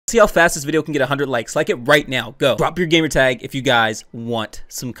See how fast this video can get 100 likes. Like it right now. Go. Drop your gamer tag if you guys want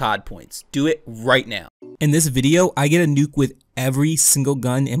some COD points. Do it right now. In this video, I get a nuke with every single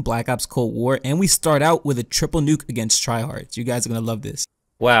gun in Black Ops Cold War, and we start out with a triple nuke against tryhards. You guys are gonna love this.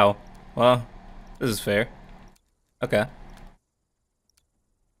 Wow. Well, this is fair. Okay.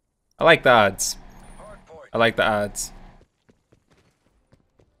 I like the odds. I like the odds.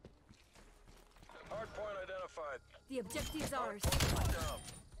 Hardpoint identified. The objective is ours.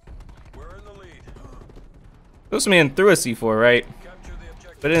 We're in the lead. This man threw a C4, right? Capture the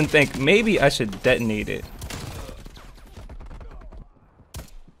objective. But I didn't think maybe I should detonate it.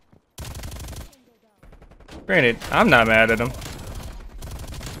 Granted, I'm not mad at him.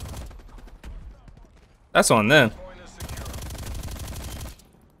 That's on them. Point is secure.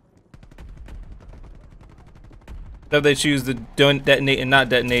 If they choose to detonate and not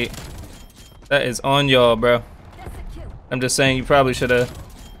detonate, that is on y'all, bro. That's a kill. I'm just saying you probably should have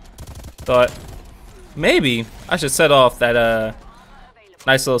thought maybe I should set off that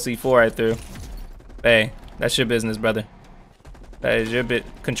nice little C4 I threw. Hey, that's your business, brother. That is your bit.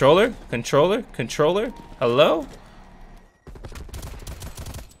 Controller? Controller? Controller? Hello?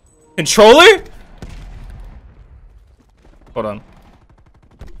 Controller? Hold on.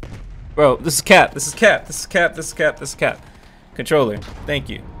 Bro, this is cap. This is cap. This is cap. This is cap. This is cap. Controller. Thank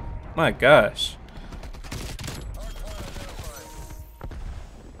you. My gosh.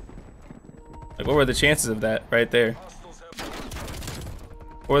 Like, what were the chances of that right there?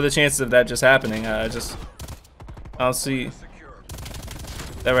 What were the chances of that just happening? I don't see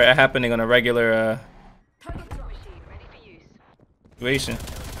that right happening on a regular situation.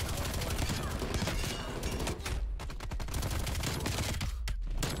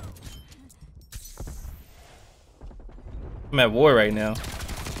 I'm at war right now.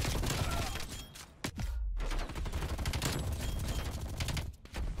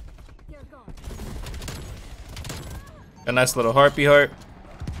 They're gone. A nice little harpy heart.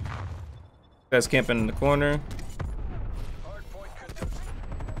 Guys camping in the corner. Hardpoint contested.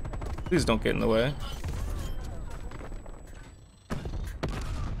 Please don't get in the way.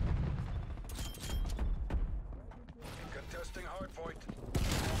 Contesting hardpoint.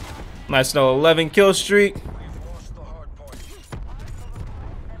 Nice little 11 kill streak. We've lost the hardpoint.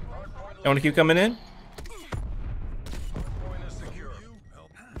 You want to keep coming in? Hardpoint is secure.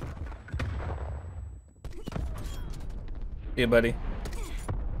 Yeah, buddy.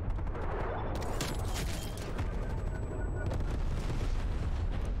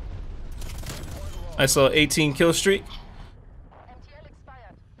 Nice little 18 kill streak.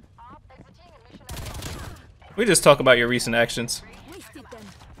 We just talk about your recent actions. Wasted them.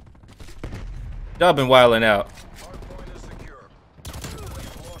 Y'all been wilding out. Hardpoint is secure.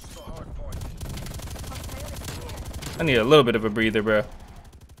 We've lost the hardpoint. I need a little bit of a breather, bro.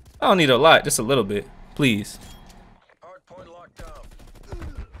 I don't need a lot, just a little bit. Please. Hardpoint locked down.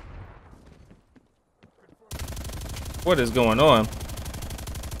 What is going on?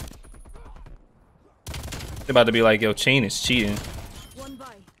 They're about to be like, yo, Chain is cheating. One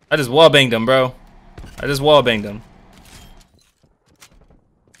by. I just wallbanged him, bro. I just wallbanged him.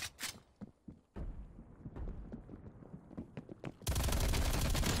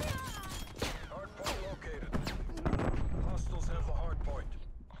 Hardpoint located. Hostiles have the hardpoint.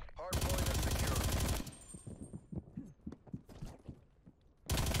 Hardpoint is secure.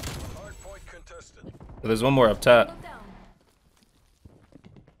 Hardpoint contested. There's one more up top. One down.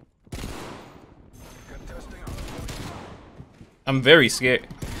 Contesting hardpoint. I'm very scared.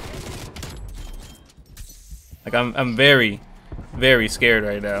 Like I'm very, very scared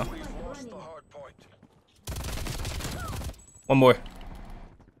right now. We've lost the hardpoint. One more.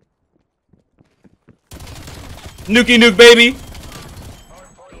 Nuke nuke baby.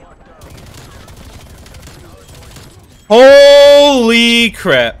 Hardpoint locked down. Holy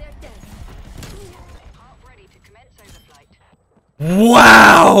crap.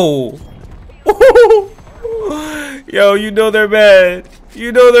 Wow. Yo, you know they're bad.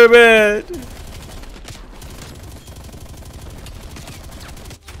 You know they're bad.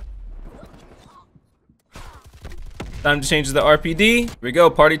 Time to change the RPD. Here we go,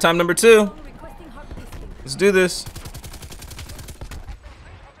 party time number 2. Requesting hard disking. Let's do this.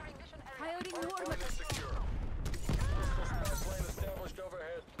 Hiring war Hardpoint is secure. Hostile spy plane established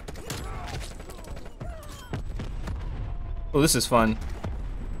overhead. Oh, this is fun.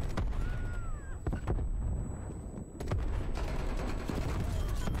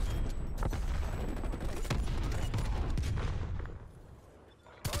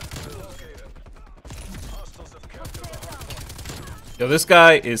 Yo, this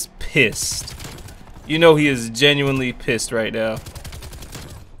guy is pissed. You know he is genuinely pissed right now.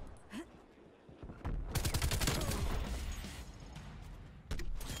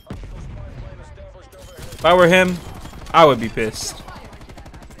 If I were him, I would be pissed.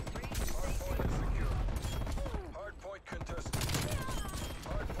 Hardpoint contested.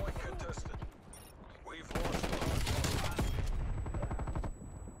 Hardpoint contested. We've lost the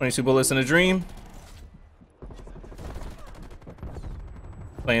hardpoint. 22 bullets in a dream.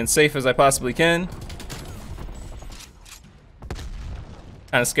 Playing safe as I possibly can.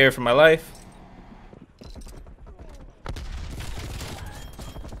 Kind of scared for my life.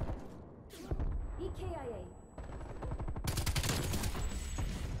 EKIA.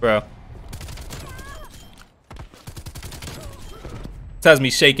 Bro. This has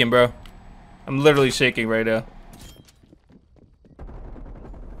me shaking, bro. I'm literally shaking right now.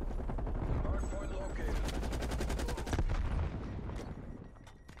 Hardpoint located.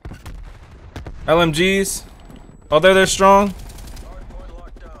 LMGs, although they're strong, Hardpoint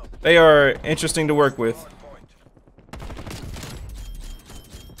locked down. they are interesting to work with. Hardpoint.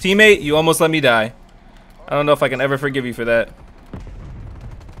 Teammate, you almost let me die. I don't know if I can ever forgive you for that.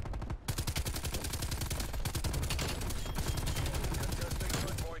 Contesting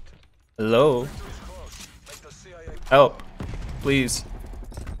hardpoint. Hello? Victory's close. Make the CIA Help. Please.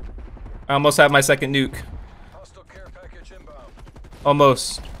 I almost have my second nuke. hostile care package inbound.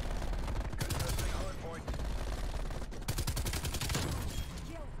 Almost. Contesting hardpoint.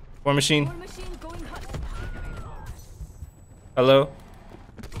 War machine. War machine going hot. Hello?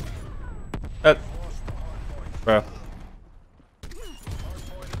 Lost the hardpoint. Bro.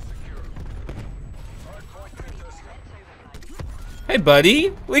 Hardpoint is secure. Hardpoint contested. Hey,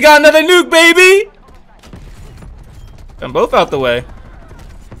 buddy. We got another nuke, baby! Them both out the way.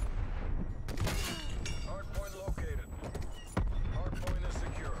 Hardpoint located. Hardpoint is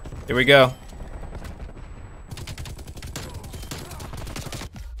secure. Here we go.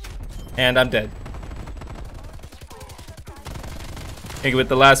 And I'm dead. Think with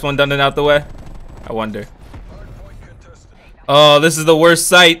the last one done and out the way? I wonder. Hardpoint contested. Oh, this is the worst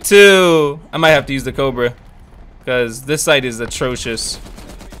sight too. I might have to use the Cobra. Because this sight is atrocious. Enemy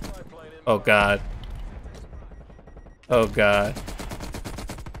spy plane inbound. Oh god. Oh god.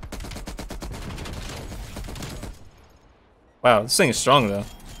 Wow, this thing is strong though.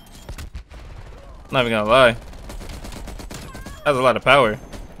 Not even gonna lie. That's a lot of power.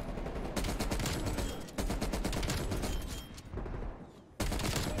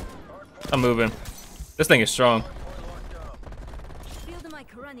 I'm moving. This thing is strong. Hardpoint locked down. Field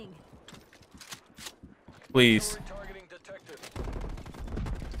mic running. Please. Targeting detected.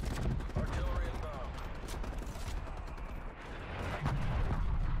 Artillery inbound.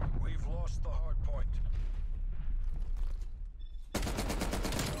 We've lost the hardpoint.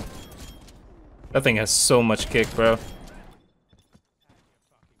 That thing has so much kick, bro.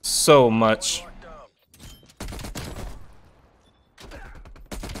 So much. Locked down.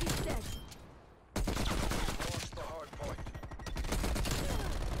 He's dead. Lost the hardpoint.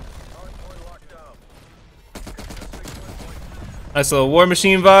 Hardpoint locked down. Contesting hardpoint. Nice little War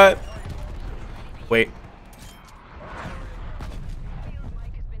Machine vibe. Wait.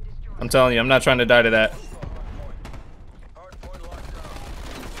 I'm telling you, I'm not trying to die to that. Hardpoint locked down.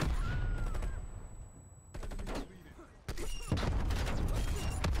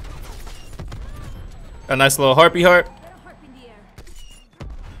 A nice little harpy heart. Got a harp in the air.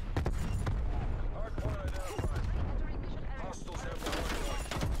 Hardpoint identified. Hostiles have the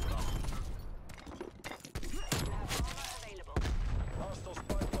hardpoint. Hostile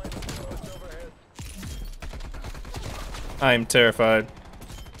spy plane exposed overhead. I am terrified.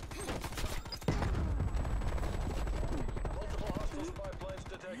 Multiple hostile spy planes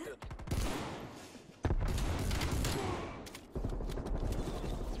detected.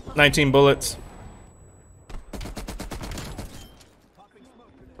 19 bullets.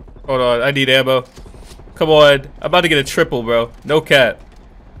 Hold on, I need ammo. Come on, I'm about to get a triple, bro. No cap.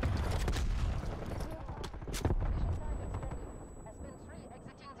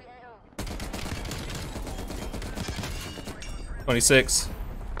 $26.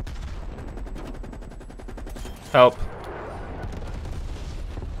 Help.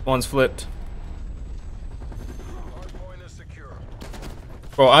 One's flipped. Hardpoint is secure.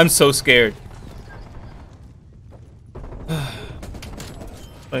 Bro, I'm so scared.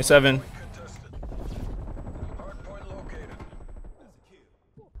 27. Contested. Hardpoint located.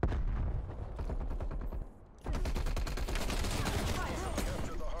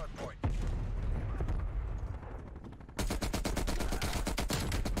 Capture the hardpoint.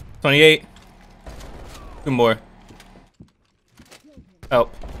 28. Two more.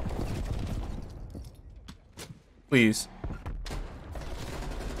 Help. Please.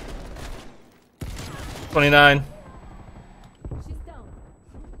 29. She's down.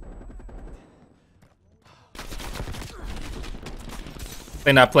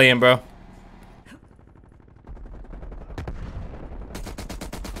 They're not playing, bro.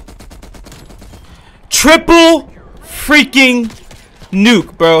 Triple freaking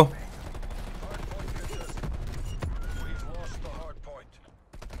nuke, bro. We've lost the hard point.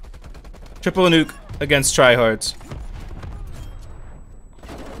 Triple nuke against tryhards.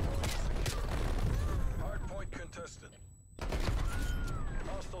 Hard point contested.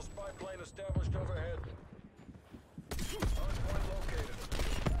 Hostile spy plane established overhead. Hard point located.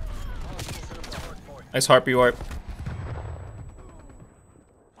 Hostiles have the hard point. Nice harpy warp.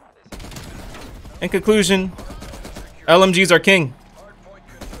 In conclusion, LMGs are king. Hard point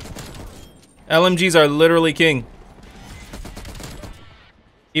contested. LMGs are literally king.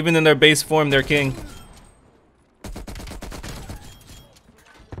 Even in their base form, they're king.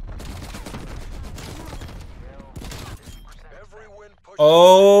 Every win pushes.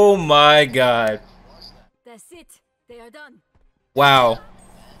 Oh my god. That's it. They are done. Wow.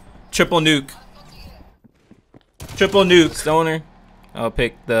 Triple nuke. Triple nuke, Stoner. I'll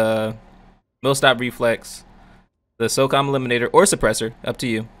pick the Millstop Reflex, the SOCOM Eliminator, or Suppressor. Up to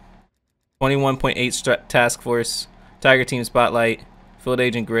you. 21.8 Task Force, Tiger Team Spotlight, Field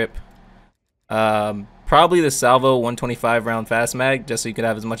Agent Grip. Probably the Salvo 125 round Fast Mag, just so you could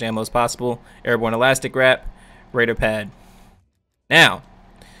have as much ammo as possible. Airborne Elastic Wrap, Raider Pad. Now,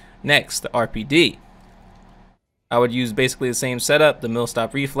 next, the RPD. I would use basically the same setup, the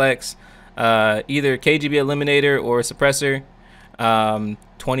Millstop Reflex, either KGB Eliminator or Suppressor,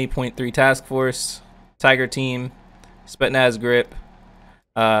 20.3 Task Force, Tiger Team, Spetsnaz Grip,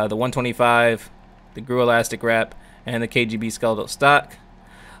 the 125, the GRU Elastic Wrap, and the KGB Skeletal Stock.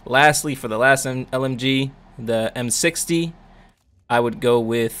 Lastly, for the last LMG, the M60, I would go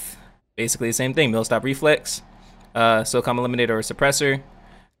with basically the same thing, Millstop Reflex, SOCOM Eliminator or Suppressor,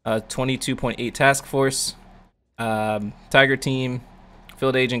 22.8 Task Force, Tiger Team,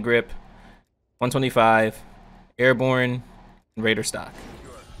 Field Agent Grip, 125, Airborne, and Raider Stock.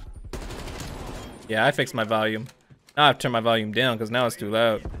 Yeah, I fixed my volume. Now I have to turn my volume down because now it's too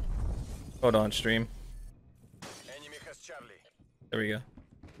loud. Hold on, stream. Enemy has Charlie. There we go.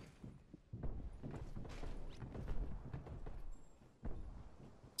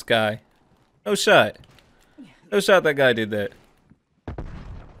 This guy. No shot. No shot that guy did that.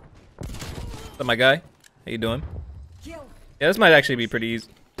 What's up, my guy? How you doing? Yeah, this might actually be pretty easy.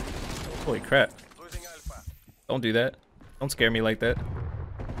 Holy crap. Losing Alpha. Don't do that. Don't scare me like that.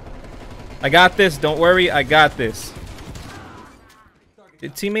 I got this. Don't worry. I got this.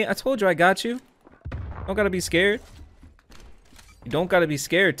 Teammate, I told you I got you. Don't gotta be scared. You don't gotta be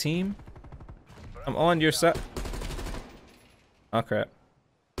scared, team. I'm on your side. Oh, crap.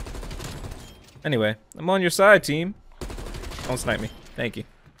 Anyway, I'm on your side, team. Don't snipe me. Thank you.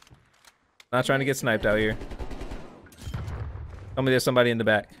 Not trying to get sniped out here. Tell me there's somebody in the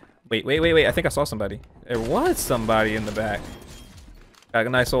back. Wait. I think I saw somebody. There was somebody in the back. Got a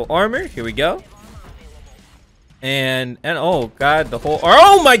nice old armor. Here we go. And oh god, the whole.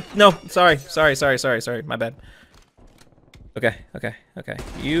 Oh my! No, sorry. My bad. Okay.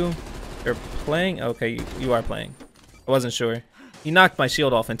 You're playing. Okay, you are playing. I wasn't sure. You knocked my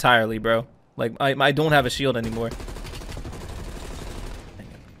shield off entirely, bro. Like I don't have a shield anymore.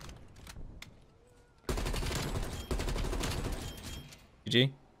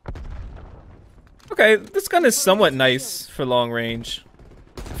 GG. Okay, this gun is somewhat nice for long range.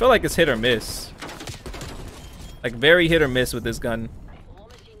 I feel like it's hit or miss. Like very hit or miss with this gun.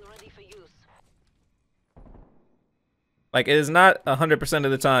 Like it is not 100%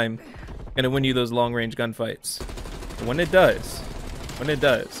 of the time gonna win you those long range gunfights. But when it does,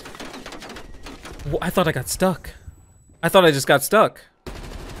 Whoa, I thought I got stuck. I thought I just got stuck.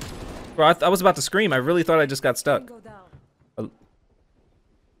 Bro, I was about to scream. I really thought I just got stuck.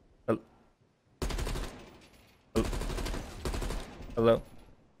 Hello?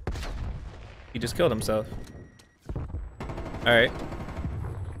 He just killed himself. Alright.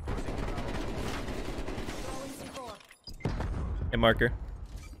 Hey, marker.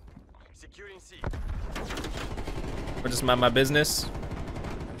 Securing C. Or just mind my business.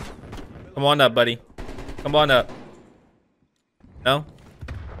 Come on up, buddy. Come on up. No?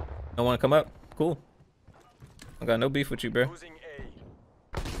 Don't want to come up? Cool. I got no beef with you, bro. Losing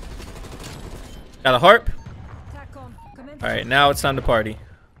A. Got a harp? TACOM, commence. Alright, now it's time to party.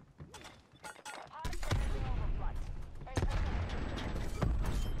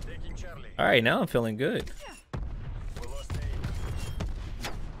 Taking Charlie. Alright, now I'm feeling good. We lost A.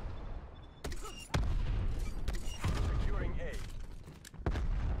 Securing A.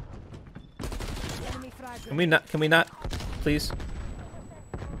 Enemy frag. Can we not, please?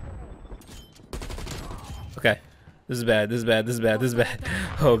 Okay. This is bad. This is bad. This is bad. This is bad.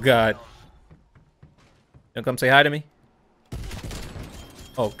 Oh God. Don't come say hi to me.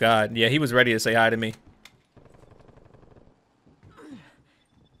 Oh God. Yeah, he was ready to say hi to me.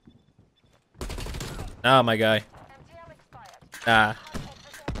 Ah, my guy. Ah.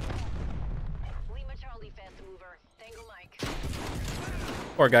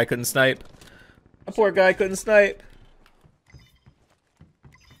 Poor guy couldn't snipe. A poor guy couldn't snipe.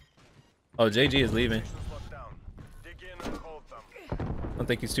 Oh, JG is leaving. I don't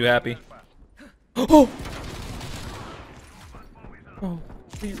think he's too happy. Oh! Oh,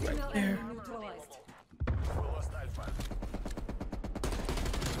 he's right there.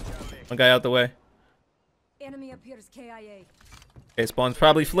 One guy out the way. Enemy appears KIA. Okay, spawn's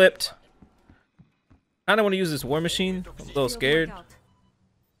probably flipped. I don't want to use this war machine. I'm a little scared.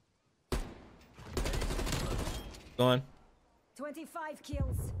 Go on. 25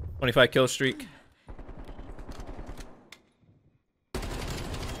 kills. 25 kill streak.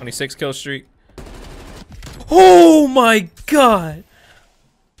 26 kill streak. Oh my God!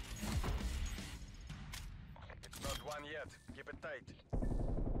 It's not one yet. Keep it tight.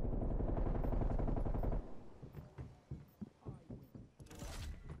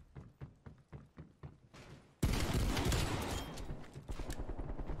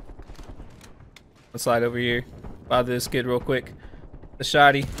 Let's slide over here. Bother this kid real quick. The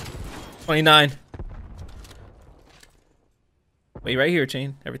shoddy. 29. Wait right here,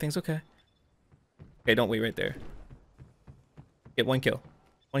 Chain. Everything's okay. Okay, don't wait right there. Get one kill.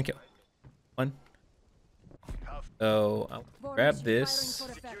 One kill. One. So I'll grab this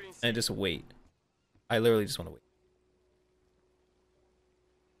and just wait. I literally just want to wait.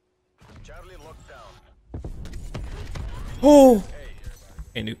 Charlie locked down. Oh!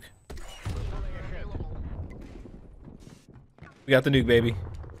 Hey, nuke. We got the nuke, baby.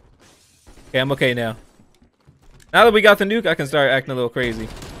 Okay, I'm okay now. Now that we got the nuke, I can start acting a little crazy.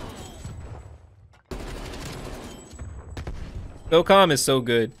 SOCOM is so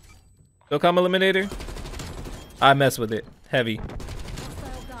good. SOCOM Eliminator. I mess with it heavy.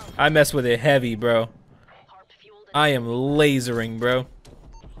 I mess with it heavy, bro. I am lasering, bro.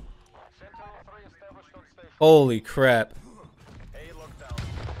 Holy crap. A lockdown.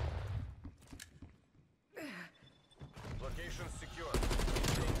 Location secure.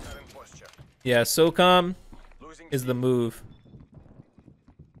 Maintain current posture. Yeah, SOCOM Losing is the move.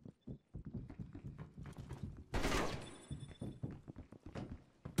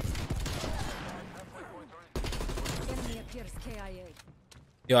 Enemy appears KIA.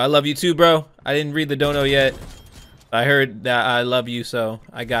 Yo, I love you too, bro. I didn't read the dono yet. I heard that I love you, so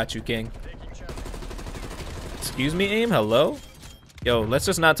I got you, King. Excuse me, aim? Hello? Yo, let's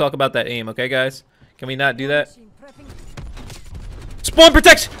just not talk about that aim, okay, guys? Can we not do that? Machine prepping. Spawn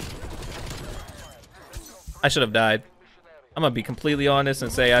protection! I should have died. I'm gonna be completely honest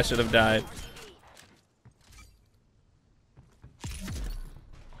and say I should have died.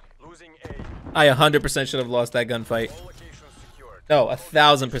 Losing A. I 100% should have lost that gunfight. All locations secured. No,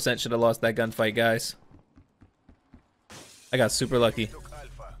 1000% should have lost that gunfight, guys. I got super lucky. Took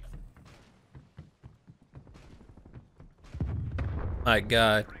Alpha. My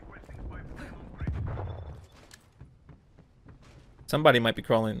God. Somebody might be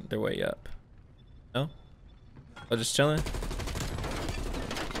crawling their way up. No? Oh, just chilling?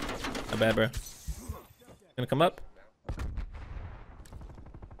 Not bad, bro. Gonna come up? If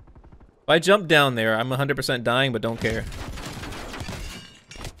I jump down there, I'm 100% dying, but don't care.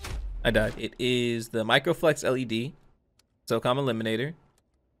 I died. It is the Microflex LED, SOCOM Eliminator,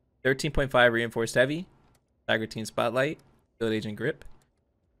 13.5 Reinforced Heavy, Tiger Team Spotlight, Field Agent Grip,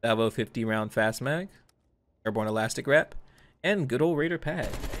 Salvo 50 round Fast Mag, Airborne Elastic Wrap, and good old Raider Pad.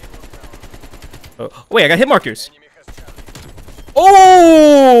 Oh, wait, I got hit markers. Enemy has Charlie.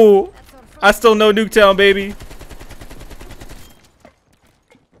 Oh! I still know Nuketown, baby.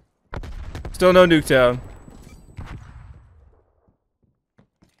 Still know Nuketown.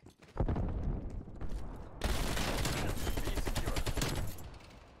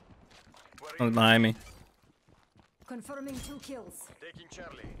 One's behind me. Confirming 2 kills. Taking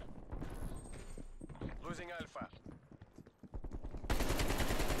Charlie. Losing Alpha.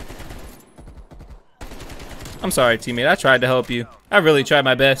 I'm sorry, teammate. I tried to help you. I really tried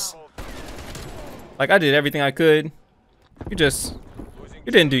my best. Like, I did everything I could. You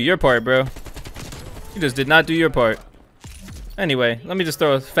didn't do your part, bro. You just did not do your part. Anyway, let me just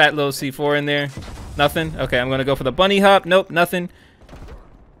throw a fat little C4 in there. Nothing? Okay, I'm gonna go for the bunny hop. Nope, nothing.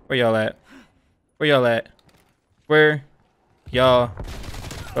 Where y'all at? Where y'all at? Where y'all?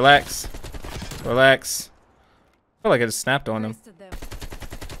 Relax. Relax. I feel like I just snapped on them. Rest of them.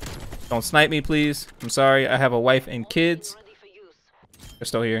 Don't snipe me, please. I'm sorry. I have a wife and kids. They're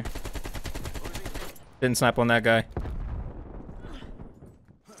still here. Didn't snipe on that guy.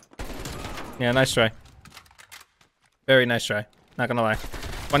 Yeah, nice try. Very nice try. Not gonna lie.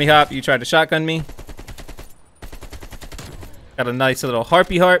 Funny hop, you tried to shotgun me. Got a nice little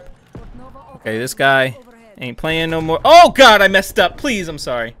harpy harp. Okay, this guy ain't playing no more. Oh god, I messed up. Please, I'm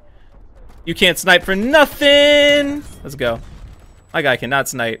sorry. You can't snipe for nothing. Let's go. My guy cannot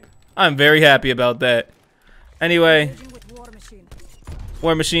snipe. I'm very happy about that. Anyway,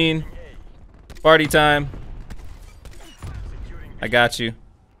 war machine. Party time. I got you.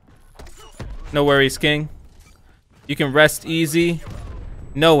 No worries, King. You can rest easy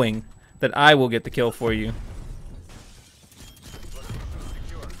knowing that I will get the kill for you.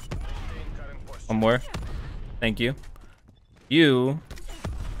 One more. Thank you.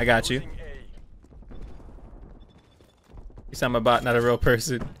 I got you. You sound a bot, not a real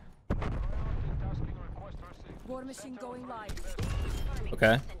person. War machine going live.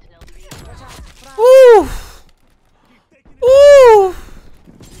 Okay. Woo! Woo!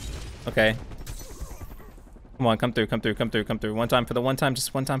 Okay. Come on, come through, come through, come through, come through. One time for the one time,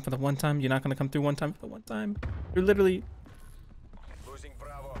 just one time for the one time. You're not gonna come through one time for the one time. You're literally...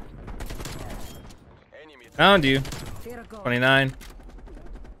 Found you. 29.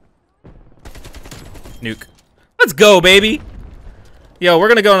 Nuke. Let's go, baby. Yo, we're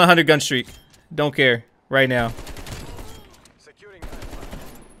gonna go on a 100 gun streak. Don't care. Right now.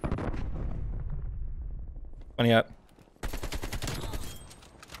 Funny up.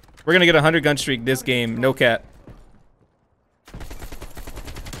 We're gonna get a 100 gun streak this game. No cap.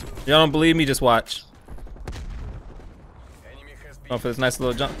 Y'all don't believe me? Just watch. Going for this nice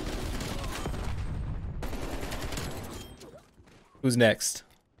little jump. Who's next?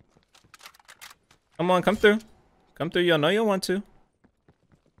 Come on, come through. Come through. Y'all know you'll want to.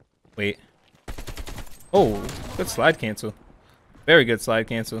 Wait. Oh, good slide cancel. Very good slide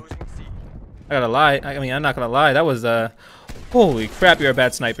cancel. I gotta lie. I mean, I'm not gonna lie. That was holy crap! You're a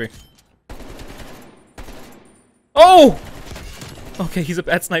bad sniper. Oh. Okay, he's a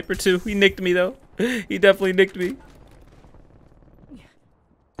bad sniper too. He nicked me though. He definitely nicked me.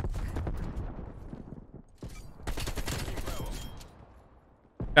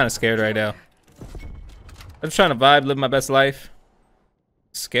 Kind of scared right now. I'm just trying to vibe, live my best life.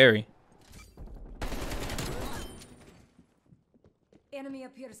 Scary. Enemy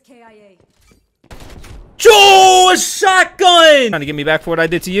appears KIA. Joe, a shotgun! Trying to get me back for what I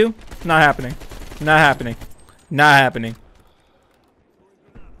did to you? Not happening. Not happening. Not happening.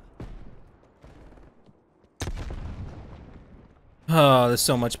 Oh, there's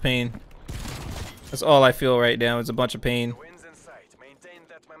so much pain. That's all I feel right now. It's a bunch of pain.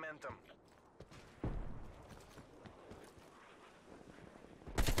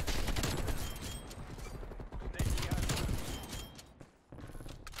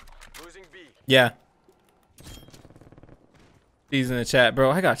 Yeah. He's in the chat,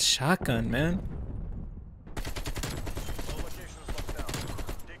 bro. I got shotgun, man.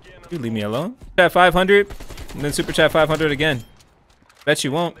 You leave me alone. Chat 500, and then super chat 500 again. Bet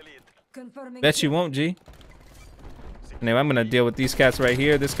you won't. Bet you won't, G. Anyway, I'm gonna deal with these cats right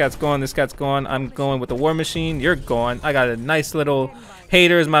here. This cat's gone. This cat's gone. I'm going with the war machine. You're gone. I got a nice little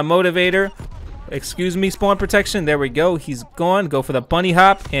hater as my motivator. Excuse me, spawn protection. There we go. He's gone. Go for the bunny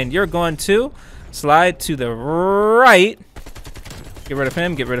hop, and you're gone too. Slide to the right. Get rid of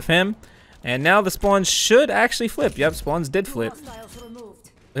him. Get rid of him. And now the spawns should actually flip. Yep, spawns did flip.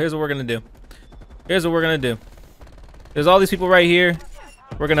 Here's what we're gonna do. Here's what we're gonna do. There's all these people right here.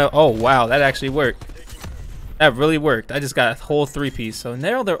 We're gonna. Oh wow, that actually worked. That really worked. I just got a whole 3-piece. So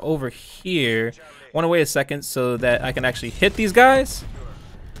now they're over here. Want to wait a second so that I can actually hit these guys.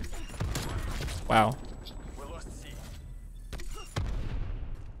 Wow.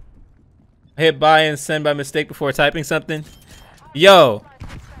 I hit buy and send by mistake before typing something. Yo.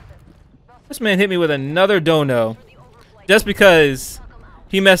 This man hit me with another dono. Just because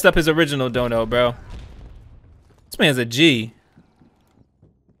he messed up his original dono, bro. This man's a G.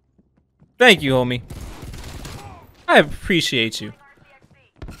 Thank you, homie. I appreciate you.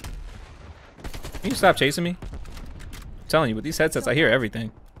 Can you stop chasing me? I'm telling you, with these headsets, I hear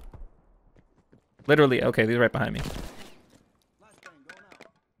everything. Literally, okay, these are right behind me.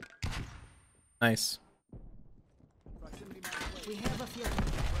 Nice.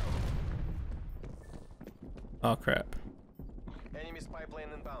 Oh crap.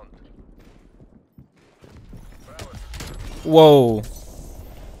 Whoa.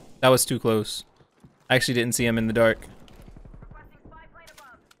 That was too close. I actually didn't see him in the dark.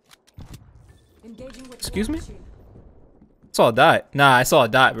 Excuse me? I saw a dot. Nah, I saw a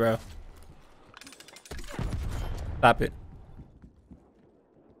dot, bro. Stop it.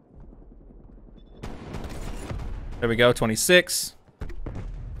 There we go. 26.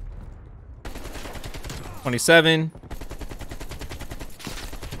 27.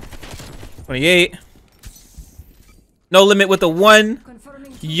 28. No limit with the 1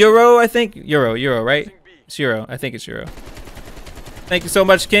 Confirming euro, I think. Euro, right? It's euro. I think it's euro. Thank you so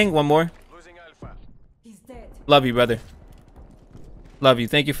much, King. One more. Losing Alpha. he's dead. Love you, brother. Love you.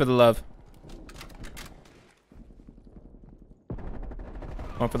 Thank you for the love.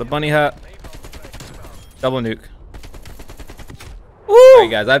 One for the bunny hop. Double nuke. Alright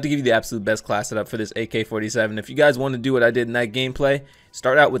guys, I have to give you the absolute best class setup for this AK-47. If you guys want to do what I did in that gameplay,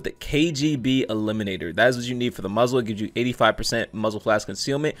 start out with the KGB Eliminator. That is what you need for the muzzle. It gives you 85% muzzle flash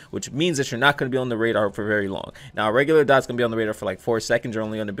concealment, which means that you're not going to be on the radar for very long. Now, a regular dot's going to be on the radar for like 4 seconds. You're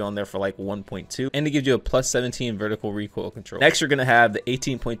only going to be on there for like 1.2. And it gives you a plus 17 vertical recoil control. Next, you're going to have the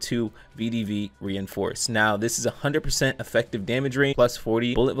 18.2 VDV Reinforced. Now, this is 100% effective damage range, plus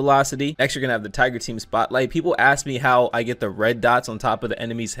 40 bullet velocity. Next, you're going to have the Tiger Team Spotlight. People ask me how I get the red dots on top of the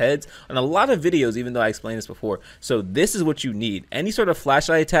enemy's heads on a lot of videos, even though I explained this before. So this is what you need. Any sort of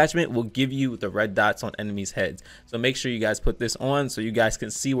flashlight attachment will give you the red dots on enemies' heads. So make sure you guys put this on so you guys can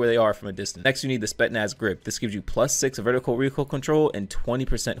see where they are from a distance. Next, you need the Spetsnaz Grip. This gives you plus 6 vertical recoil control and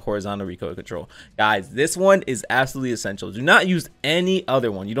 20% horizontal recoil control. Guys, this one is absolutely essential. Do not use any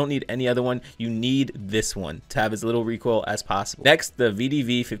other one. You don't need any other one. You need this one to have as little recoil as possible. Next, the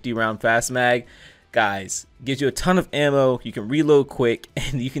VDV 50 round fast mag. Guys, gives you a ton of ammo, you can reload quick,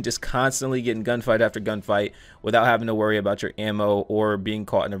 and you can just constantly get in gunfight after gunfight without having to worry about your ammo or being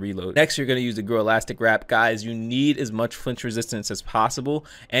caught in a reload. Next, you're going to use the Grow Elastic Wrap. Guys, you need as much flinch resistance as possible,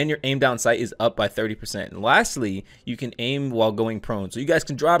 and your aim down sight is up by 30%. And lastly, you can aim while going prone, so you guys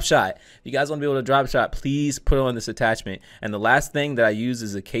can drop shot. If you guys want to be able to drop shot, please put on this attachment. And the last thing that I use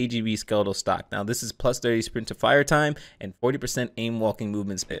is a KGB Skeletal Stock. Now, this is plus 30 sprint to fire time and 40% aim walking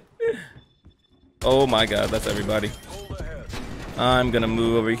movement speed. Oh my god, that's everybody. I'm gonna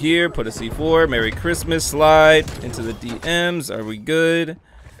move over here, put a C4, Merry Christmas, slide into the DMs. Are we good?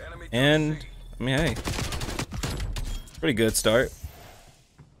 And, I mean, hey, pretty good start.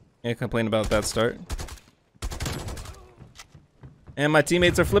 Can't complain about that start. And my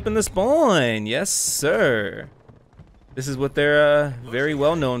teammates are flipping the spawn. Yes, sir. This is what they're very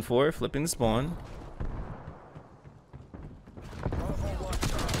well known for, flipping the spawn.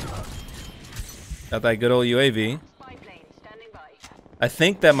 Got that good old UAV. I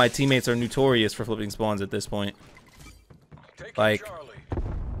think that my teammates are notorious for flipping spawns at this point. Like,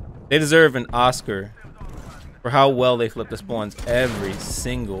 they deserve an Oscar for how well they flip the spawns every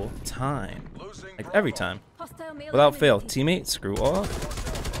single time. Like, every time. Without fail. Teammate, screw off.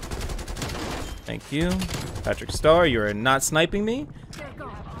 Thank you. Patrick Starr, you are not sniping me.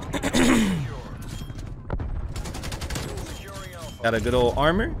 Got a good old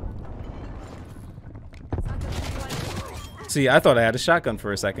armor. See, I thought I had a shotgun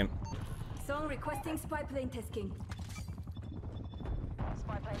for a second. Song requesting spy plane tasking.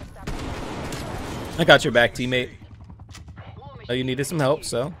 I got your back, teammate. Oh, you needed some help,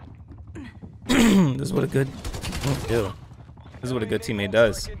 so this is what a good This is what a good teammate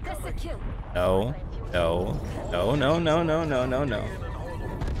does. That's a kill. No, no, no, no, no, no, no, no, no.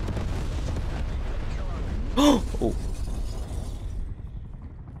 Oh.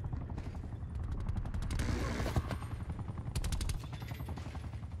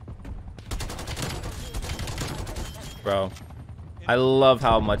 Bro, I love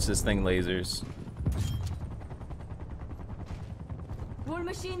how much this thing lasers. War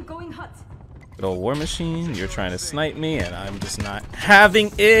machine going hot. Good old war machine, you're trying to snipe me and I'm just not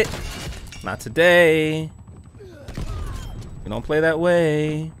having it. Not today. We don't play that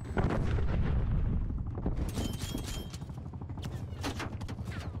way.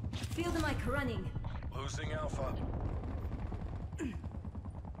 Feel the mic running. Losing Alpha.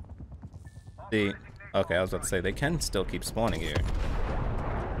 See, okay, I was about to say they can still keep spawning here.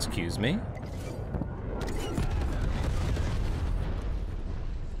 Excuse me.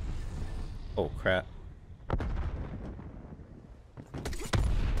 Oh crap.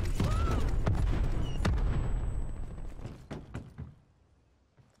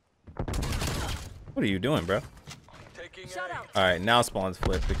 What are you doing, bro? Shut out. Alright, now spawns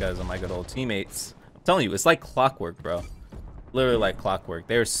flip because of my good old teammates. I'm telling you, it's like clockwork, bro. Literally like clockwork.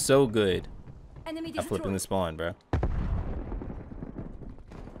 They're so good Enemy at flipping destroyed. the spawn, bro.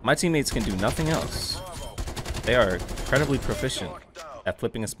 My teammates can do nothing else. They are incredibly proficient at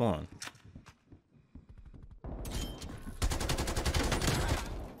flipping a spawn.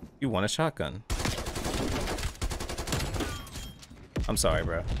 You want a shotgun. I'm sorry,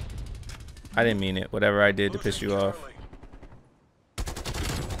 bro. I didn't mean it. Whatever I did to piss you off.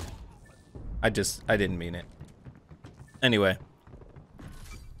 I didn't mean it. Anyway.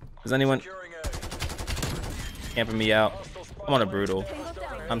 Is anyone camping me out? I'm on a brutal.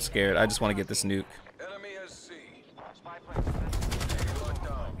 I'm scared. I just want to get this nuke. Enemy has C.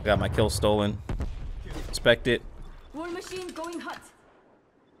 Got my kill stolen. Expect it. War machine going hot.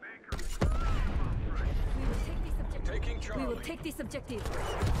 Taking We will Charlie. take this objective.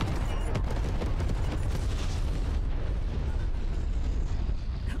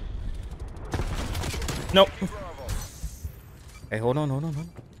 Nope. Bravo. Hey, hold on.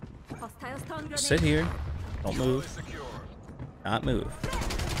 Hostile stun grenade. Sit here. Don't move. Secure. Not move.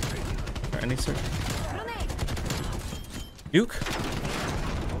 Or any sir. Grenade. Nuke.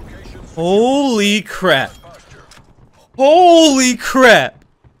 Location Holy crap. posture. Holy crap.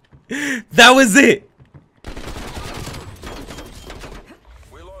 That was it.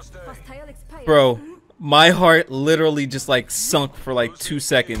 We lost A. Hostile expired. Bro, my heart literally just like sunk for like 2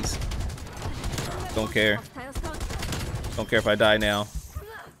 seconds. Don't care. Hostile stun. Don't care if I die now.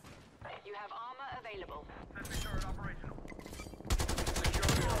 You have armor available. Securing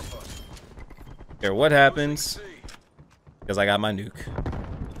Alpha. Care what happens, C. because I got my nuke.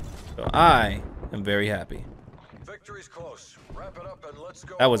 So I am very happy. Victory's close. Wrap it up and let's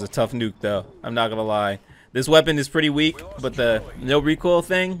go. That was a tough nuke though. I'm not gonna lie. This weapon is pretty weak, but the no recoil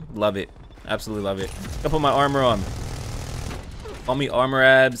thing, love it. Absolutely love it. I'll put my armor on. Call me armor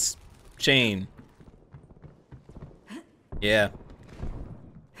abs chain. Yeah.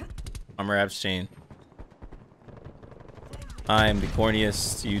 Armor abs chain. I am the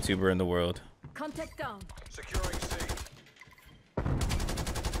corniest YouTuber in the world. Contact down. Securing C.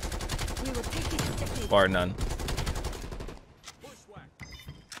 We will take this objective. Bar none.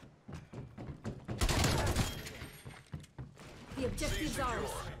 The objective's ours.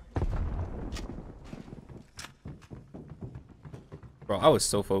 Bro, I was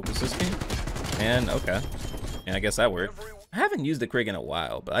so focused this game. And okay. And I guess that worked. I haven't used the Krig in a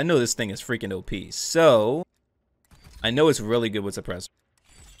while, but I know this thing is freaking OP. So I know it's really good with suppressor.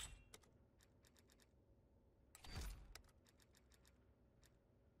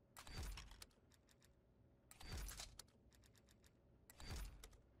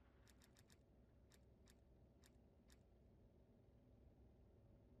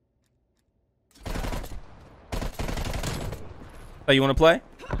 How you want to play?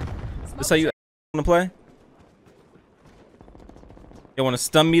 This how you want to play? You want to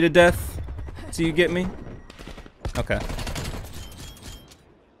stun me to death till you get me? Okay.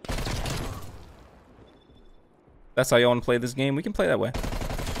 That's how you want to play this game? We can play that way.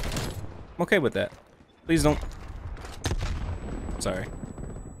 I'm okay with that. Please don't. Sorry.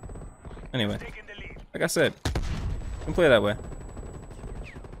 Anyway, like I said, we can play that way.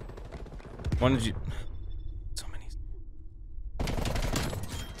 When did you... So many...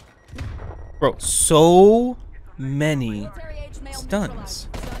 Bro, so many stuns.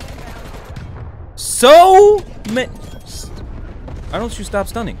 So many... Why don't you stop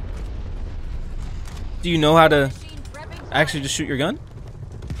stunning? Do you know how to actually just shoot your gun?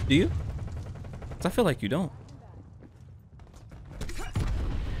 Do you? 'Cause I feel like you don't.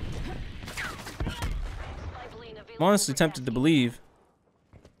 I'm honestly tempted to believe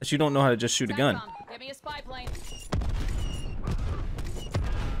that you don't know how to just shoot a gun. Give me a spy plane.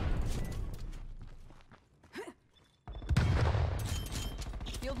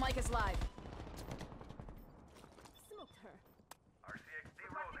 Field mic is live. Smoked her.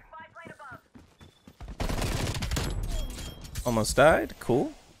 Almost died.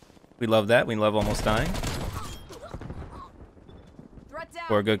 Cool. We love that. We love almost dying. Threat down.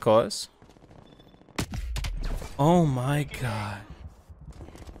 For a good cause. Oh my god.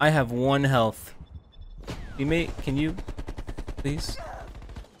 I have 1 health. Teammate, can you please?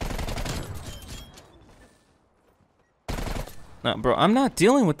 No, bro, I'm not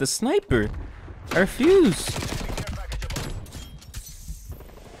dealing with the sniper. I refuse.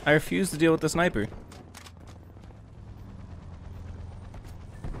 I refuse to deal with the sniper.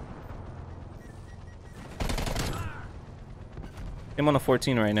 I'm on a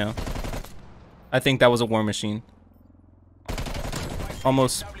 14 right now. I think that was a war machine.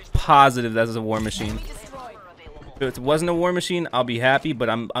 Almost positive that was a war machine. If it wasn't a war machine, I'll be happy, but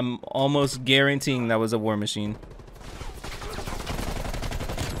I'm almost guaranteeing that was a war machine.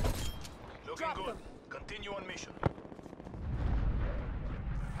 Looking good. Continue on mission.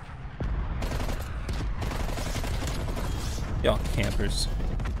 Y'all campers.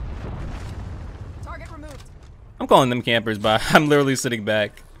 Target removed. I'm calling them campers, but I'm literally sitting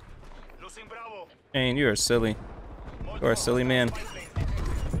back. Losing Bravo. And you're silly. You're a silly man.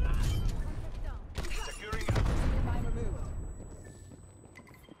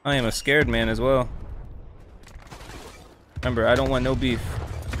 I am a scared man as well. Remember, I don't want no beef.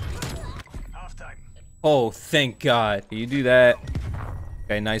 Oh, thank God. You do that.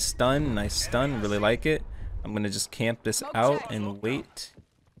 Okay, nice stun, nice stun. Really like it. I'm gonna just camp this out and wait.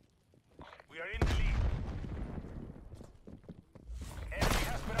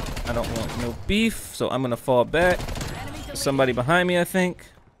 I don't want no beef, so I'm gonna fall back. There's somebody behind me, I think.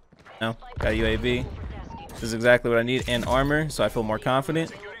 No, got UAV. This is exactly what I need, and armor, so I feel more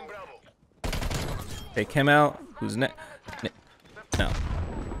confident. Take him out. Who's next? No.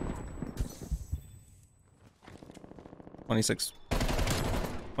 26.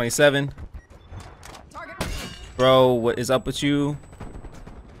 27. Bro, what is up with you?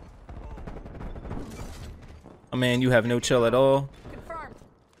 Oh man, you have no chill at all. Confirmed.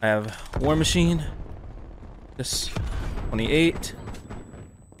 I have War Machine. Just 28.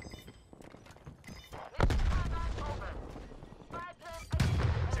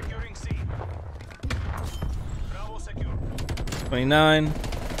 Securing C. Bravo secure. 29.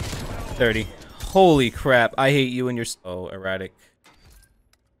 30. Holy crap, I hate you and your so erratic.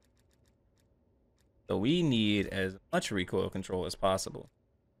 So we need as much recoil control as possible.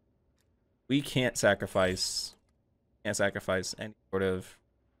 We can't sacrifice any sort of.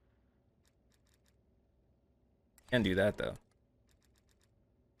 Can't do that though.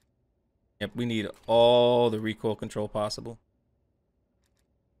 Yep, we need all the recoil control possible.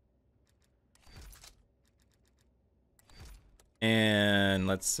 And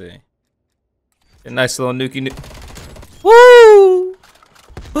let's see. A nice little nuke. Woo!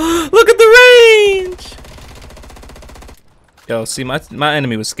 Look at the range! Yo, see, my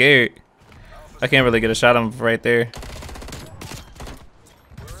enemy was scared. I can't really get a shot on him right there.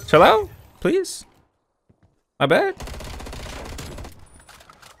 Chill out, please. My bad.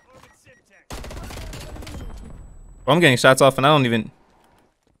 Well, I'm getting shots off and I don't even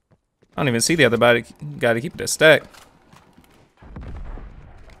see the other body. Gotta keep it a stack.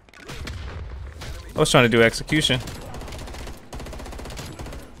 I was trying to do execution.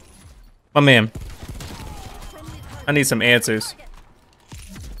 My man. I need some answers.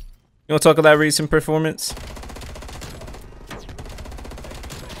 You want to talk about recent performance?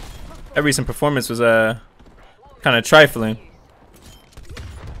 That recent performance was kind of trifling.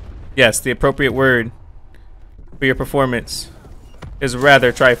 Yes, the appropriate word for your performance is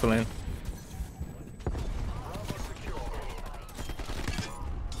rather trifling.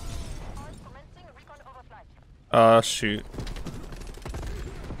 Oh shoot.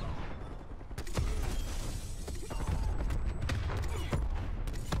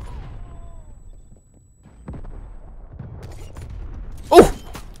 Oh!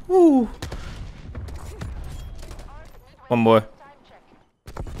 Ooh. One more.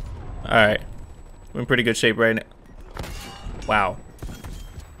 Alright. We're in pretty good shape right now. Wow.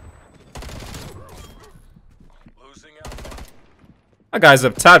 My guy's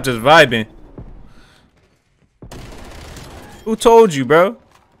up top just vibing. Who told you, bro?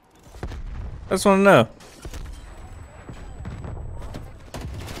 I just want to know.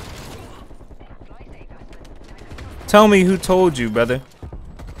 Tell me who told you, brother.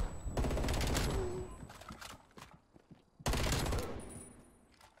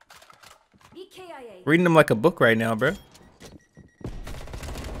 Reading them like a book right now, bro.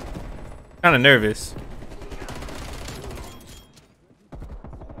 Kind of nervous.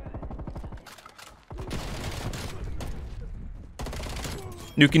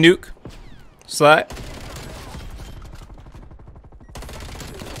 Nuke. Slide.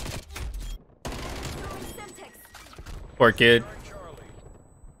 Poor kid.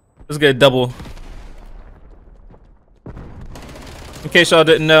 Let's get a double. In case y'all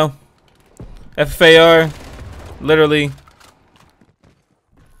didn't know, FFAR, literally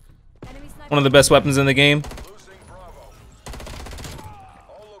one of the best weapons in the game.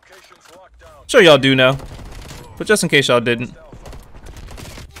 Sure y'all do know, but just in case y'all didn't.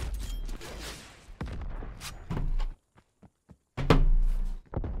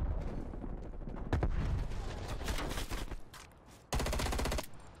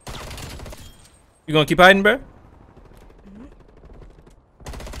 You gonna keep hiding, bro?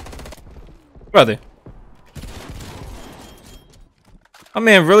 Brother. My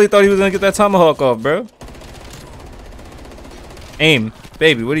man really thought he was gonna get that tomahawk off, bro. Aim.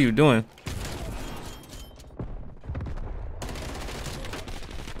 Baby, what are you doing?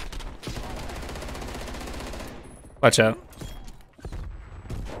 Watch out.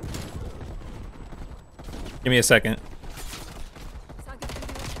 Give me a second.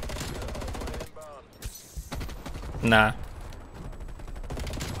 Nah.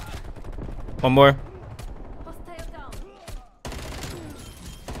 One more.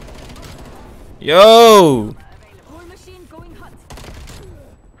 Yo! War machine going hot.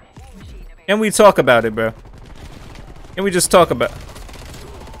 Can we talk about it, bro? Can we just talk about?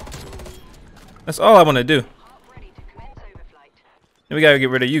 That's all I want to do. Then we gotta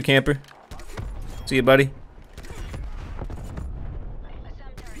get rid of you, camper. See you, buddy.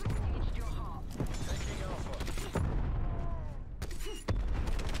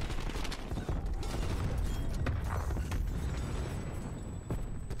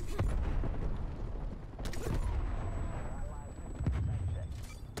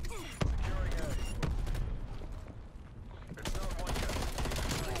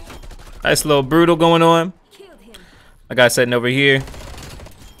 Nice little brutal going on. Killed him. I got sitting over here.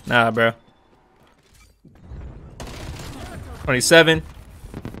 Nah, bro. 27.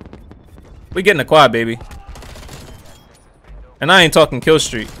 We getting a quad, baby. And I ain't talking kill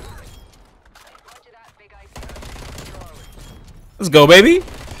streak. Let's go, baby.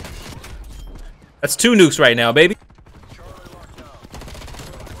 That's 2 nukes right now, baby.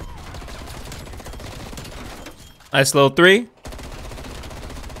 Nice little 3.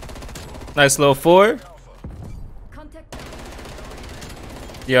 Nice little 4. Contact.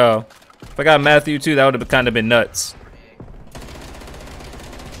 Yo, if I got Matthew too, that would have kind of been nuts.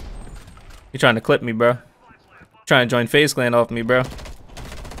 You trying to clip me, bro? Trying to join Face Clan off me, bro?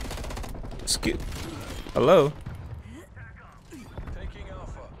 Hello. Taking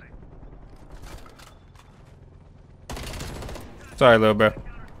Alpha. Sorry, little bro.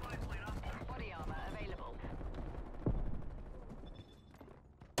 Body armor available.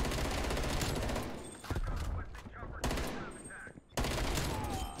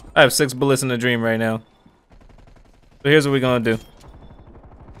 I have 6 bullets in the dream right now. So here's what we're gonna do.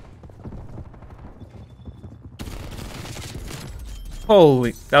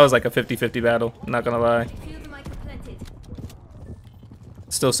 Holy, that was like a 50-50 battle. I'm not gonna lie. Field mic planted.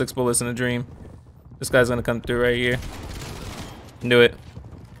 Still 6 bullets in the dream. This guy's gonna come through right here. Knew it.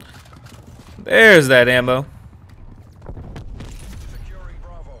 There's that ammo. Securing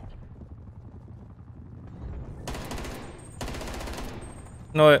Bravo.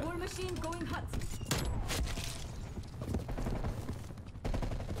 Know it. War machine going hot.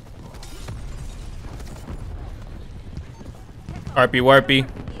 Harpy warpy.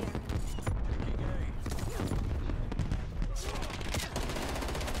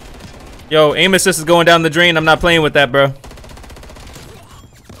 Yo, aim assist is going down the drain. I'm not playing with that, bro. Firing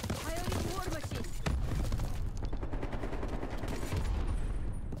war machine.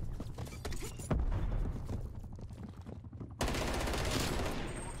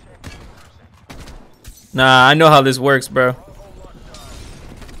 Nah, I know how this works, bro.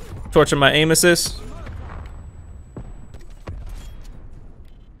 Torture my aim assist.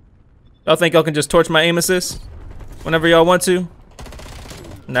 Y'all think y'all can just torch my aim assist whenever y'all want to?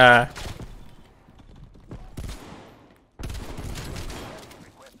 Nah.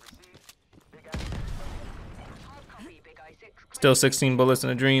 Still 16 bullets in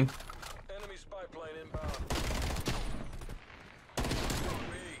a dream. Enemy spy plane inbound.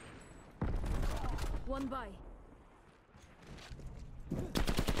 One by.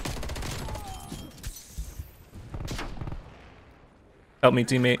 Help me,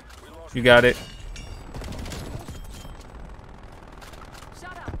 teammate. You got it.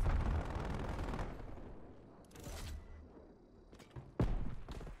 Shut up.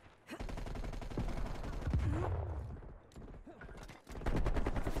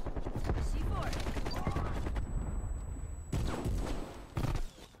 C4.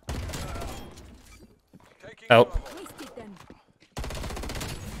 Taking Help. Bravo. Wasted them.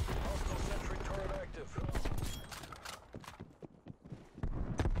 Hostile sentry turret active.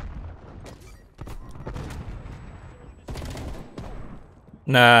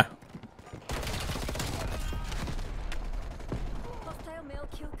 Nah. Hostile male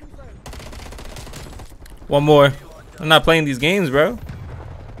kill confirmed. One more. I'm not playing these games, bro.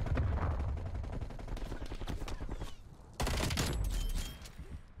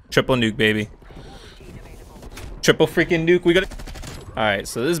 Triple nuke, baby. Triple freaking nuke. We got it. Alright,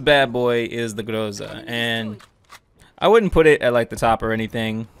 so this bad boy is the Groza. And I wouldn't put it at like the top or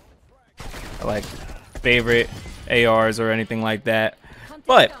anything. Like favorite ARs or anything like that. Contact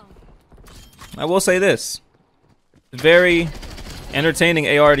But down. I will say this. Very entertaining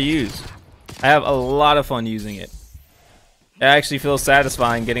AR to use. I have a lot of fun using it. It actually feels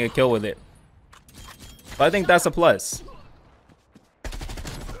satisfying getting a kill with it. So I think that's a plus.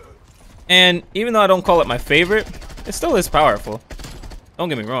 And even though I don't call it my favorite, it still is powerful. Don't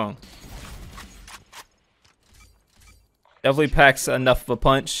get me wrong. Definitely packs enough of a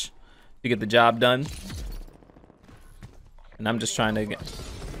punch to get the job done. And I'm just trying to get...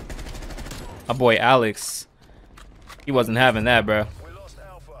 My boy Alex, he wasn't having that, bro. We lost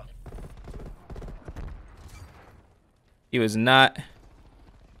Alpha. He was not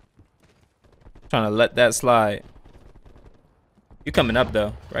trying to let that slide. You coming up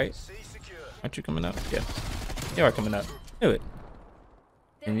though, right? C secure. Aren't you coming up? Yeah. You are coming up. Do it.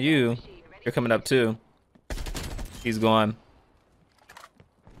 And you're coming up too. He's gone.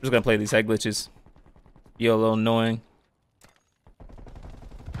 I'm just gonna play these head glitches. You're a little annoying.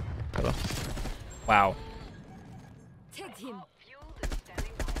 Hello. Wow. Tagged him.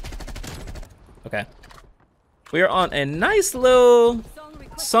 Okay. We are on a nice little Zone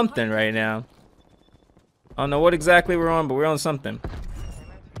requesting something right now. I don't know what exactly we're on, but we're on something.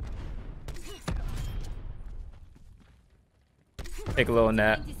 Take a little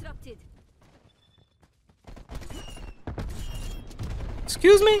nap. disrupted.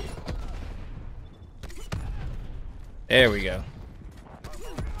 Excuse me? There we go.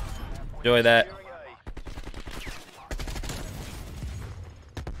 Enjoy that.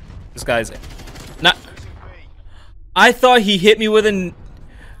 This guy's not. I thought he hit me with an.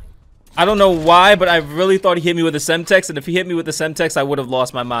 I don't know why, but I really thought he hit me with a Semtex, and if he hit me with the Semtex, I would have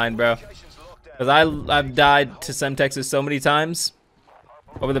lost my mind, bro. Because I've died to Semtexes so many times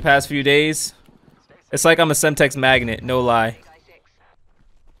over the past few days. It's like I'm a Semtex magnet, no lie.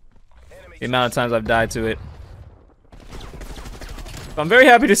 The amount of times I've died to it. I'm very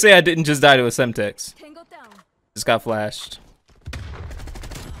happy to say I didn't just die to a Semtex. Tango down. Just got flashed.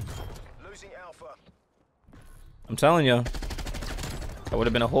 Losing Alpha. I'm telling you, that would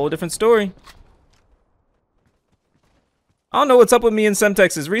have been a whole different story. I don't know what's up with me in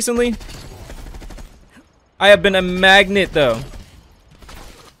Semtexes recently. I have been a magnet though.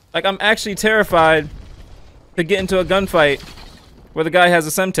 Like I'm actually terrified to get into a gunfight where the guy has a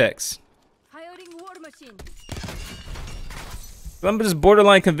Semtex. Hiring war machine. I'm just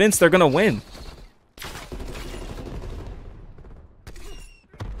borderline convinced they're gonna win.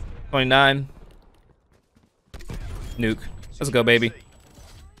 29. Nuke. Let's go, baby.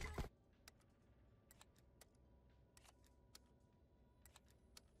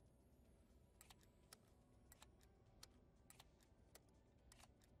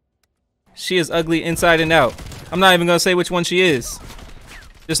 She is ugly inside and out. I'm not even gonna say which one she is.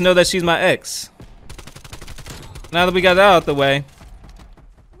 Just know that she's my ex. Now that we got that out the way,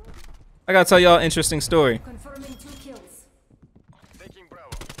 I gotta tell y'all an interesting story. Confirming 2 kills. Taking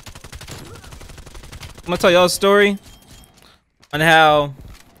Bravo. I'm gonna tell y'all a story on how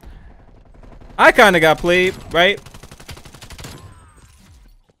I kind of got played, right?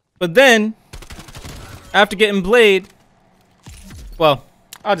 But then, after getting played, well,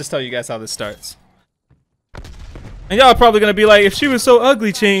 I'll just tell you guys how this starts. And y'all are probably gonna be like, if she was so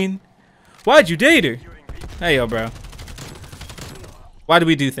ugly, Chain, why'd you date her? Hey, yo, bro. Why do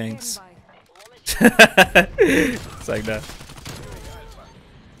we do things? Standby. It's like that.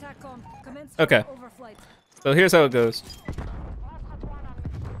 TACOM. Commence Okay. overflight. So here's how it goes.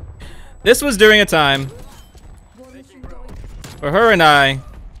 This was during a time War machine going. where her and I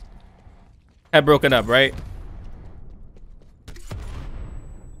had broken up, right?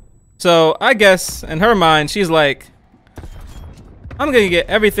 So I guess in her mind, she's like, I'm gonna get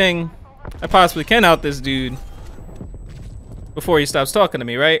everything I possibly can out this dude before he stops talking to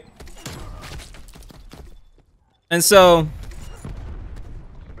me, right? And so,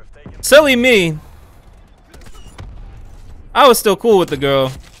 silly me, I was still cool with the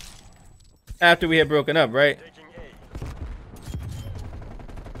girl after we had broken up, right? Taking A.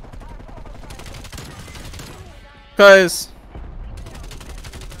 Because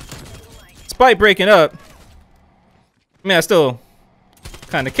despite breaking up, I mean, I still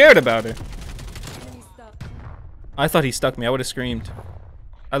kind of cared about her. Enemy stuck. I thought he stuck me. I would have screamed.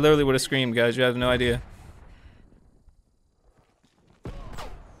 I literally would have screamed, guys. You have no idea.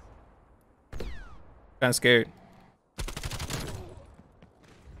 Kind of scared.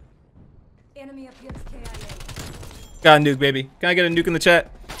 Enemy appears KIA. Got a nuke, baby. Can I get a nuke in the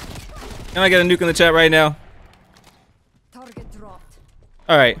chat? Can I get a nuke in the chat right now? Target dropped.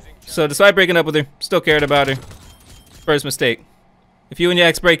 Alright. So despite breaking up with her, still cared about her. First mistake. If you and your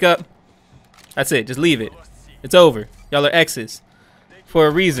ex break up, that's it. Just leave it. It's over. Y'all are exes. For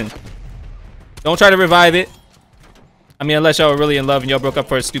a reason. Don't try to revive it. I mean, unless y'all were really in love and y'all broke up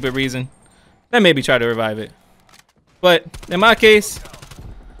for a stupid reason. Then maybe try to revive it. But in my case,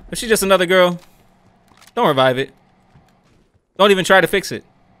 if she's just another girl, don't revive it. Don't even try to fix it.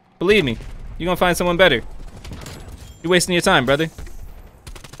 Believe me, you're gonna find someone better. You're wasting your time, brother.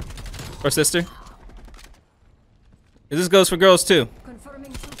 Or sister. This goes for girls too.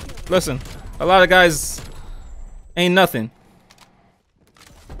 Confirming 2 kills. Listen, a lot of guys ain't nothing.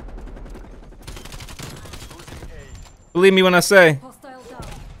 Believe me when I say, Hostile down.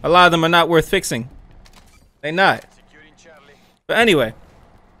 a lot of them are not worth fixing. They not. Securing Charlie. But anyway,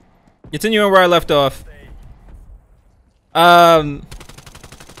 continuing where I left off.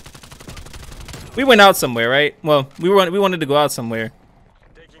 We went out somewhere, right? Well, we wanted to go out somewhere,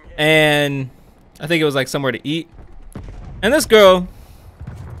 Taking hit. and I think it was like somewhere to eat. And this girl,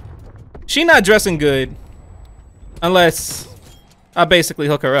 she not dressing good unless I basically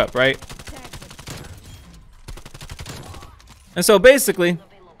hook her up, right? And so basically,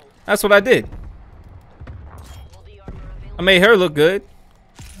 that's what I did. I made her look good,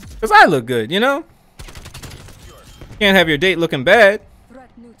 cause I look good, you know? Can't have your date looking bad, Threat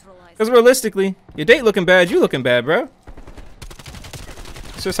neutralized. cause realistically, your date looking bad, you looking bad, bro.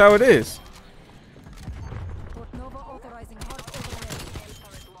 It's just how it is. Port Nova authorizing hard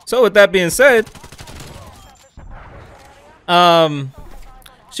overhead. So with that being said,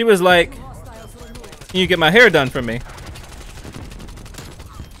 she was like, Hostiles removed. "Can you get my hair done for me?"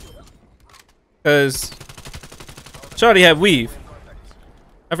 Cause Shawty had weave.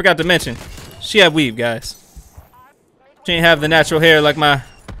 I forgot to mention, she had weave, guys. She ain't have the natural hair like my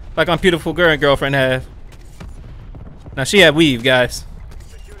beautiful girlfriend have. Now she had weave, guys.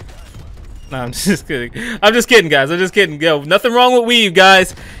 No, I'm just kidding. I'm just kidding, guys. I'm just kidding. Yo, nothing wrong with weave,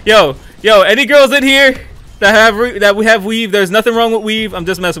 guys. Yo, any girls in here that we have weave? There's nothing wrong with weave. I'm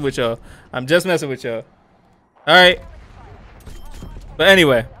just messing with y'all. I'm just messing with y'all. All right. But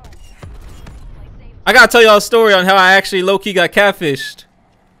anyway, I gotta tell y'all a story on how I actually low-key got catfished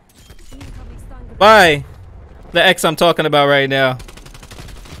Incoming stun grenade. by the ex I'm talking about right now.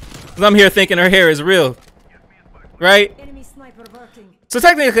 Cause I'm here thinking her hair is real, right? Enemy sniper working. So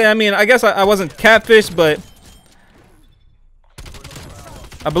technically, I mean, I guess I wasn't catfished, but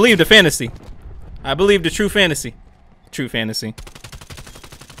I believed the fantasy. I believed the true fantasy. True fantasy.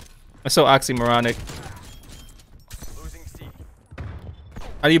 That's so oxymoronic. Losing C.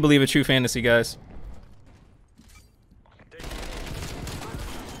 How do you believe a true fantasy, guys?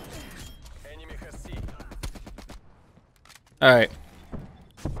 Enemy has C. All right.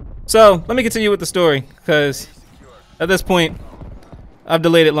 So let me continue with the story, because at this point, I've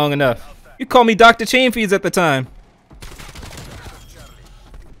delayed it long enough. You called me Dr. Chainfeeds at the time,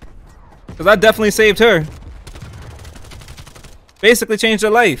 because I definitely saved her. Basically changed her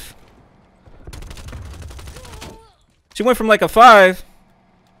life. She went from like a 5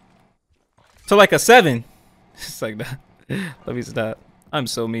 to like a 7. It's like that. Let me stop. I'm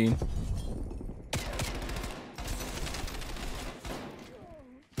so mean.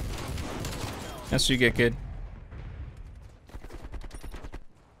 That's what you get, kid.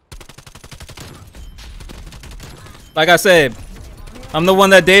 Like I said, I'm the one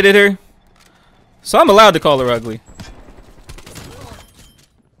that dated her, so I'm allowed to call her ugly.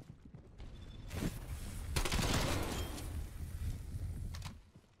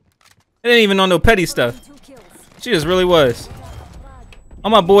 It ain't even on no petty stuff. 2 kills. She just really was.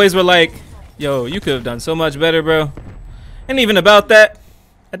 All my boys were like, yo, you could have done so much better, bro. And even about that,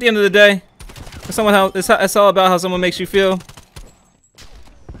 at the end of the day, it's all about how someone makes you feel.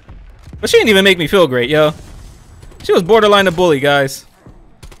 But she didn't even make me feel great, yo. She was borderline a bully, guys.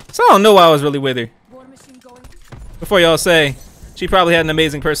 So I don't know why I was really with her. War machine going. Before y'all say, she probably had an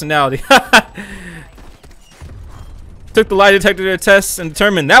amazing personality. Took the lie detector test and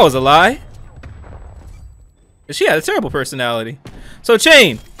determined that was a lie. She had a terrible personality. So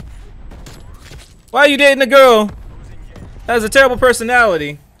Chain, why are you dating a girl that has a terrible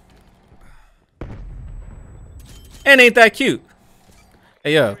personality and ain't that cute?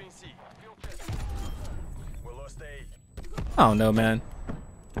 Hey yo, Securing C. We lost A. I don't know, man.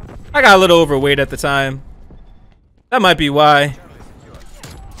 I got a little overweight at the time. That might be why.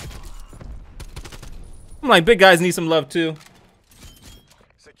 I'm like, big guys need some love too.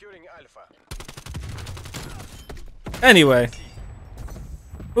 Securing Alpha. Anyway,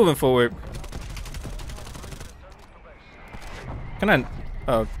 moving forward. Can I?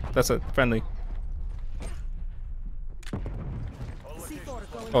 Oh, that's a friendly. C4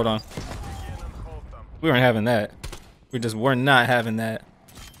 going. Hold on. Hold them. We weren't having that. We just were not having that.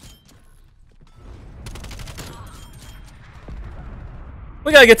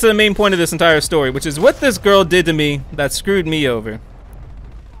 We gotta get to the main point of this entire story, which is what this girl did to me that screwed me over.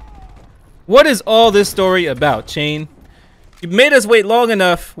 What is all this story about, Chain? You made us wait long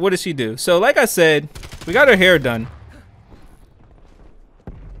enough. What did she do? So, like I said, we got her hair done.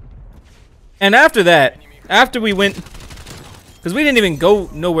 And after that, after we went, because we didn't even go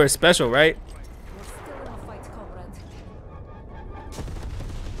nowhere special, right? We're still in a fight, comrade.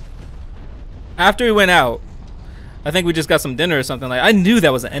 After we went out, I think we just got some dinner or something. Like, I knew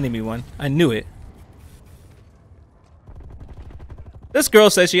that was an enemy one. I knew it. This girl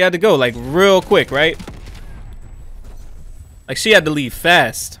said she had to go like real quick, right? Like she had to leave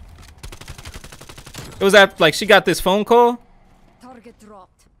fast. It was after like she got this phone call. Target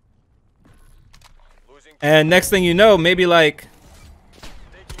dropped. And next thing you know, maybe like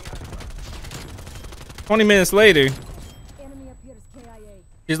 20 minutes later, Enemy appears KIA.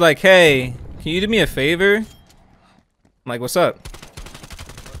 she's like, hey, can you do me a favor? I'm like, what's up?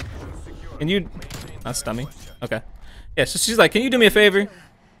 Can you, that's dummy. Okay. Yeah, so she's like, can you do me a favor?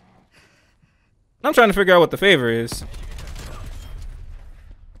 I'm trying to figure out what the favor is.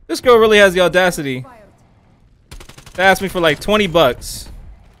 This girl really has the audacity Fired. to ask me for like 20 bucks.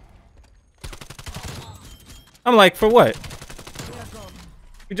 I'm like, for what? We are gone.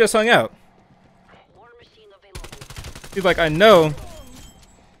 We just hung out. War machine available. She's like, I know.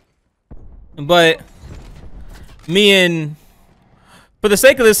 But me and, for the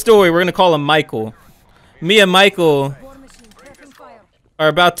sake of this story, we're gonna call him Michael. Me and Michael War machine prepping fire. are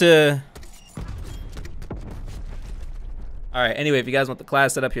about to. Alright, anyway, if you guys want the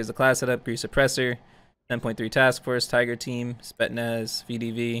class setup, here's the class setup. Grease Suppressor, 10.3 Task Force, Tiger Team, Spetnaz,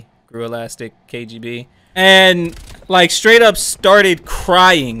 VDV, Grew Elastic, KGB. And, like, straight up started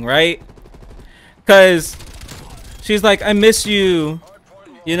crying, right? Because she's like, I miss you,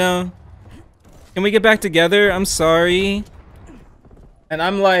 you know? Can we get back together? I'm sorry. And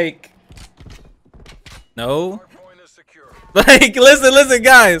I'm like, no. Point is secure. Like, listen,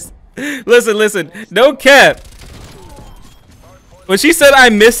 guys. Listen. No cap. When she said I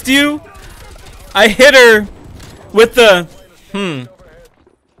missed you, I hit her with the,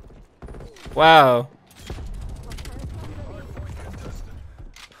 wow.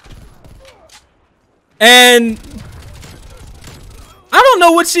 And I don't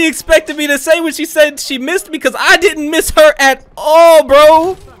know what she expected me to say when she said she missed me, because I didn't miss her at all,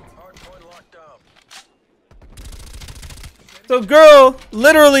 bro. Hardpoint locked down. So girl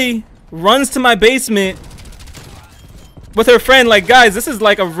literally runs to my basement with her friend. Like, guys, this is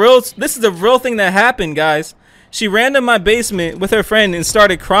a real thing that happened, guys. She ran to my basement with her friend and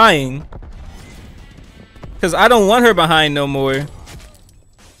started crying because I don't want her behind no more.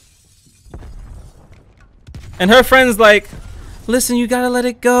 And her friend's like, listen, you gotta let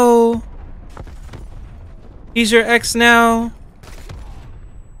it go. He's your ex now.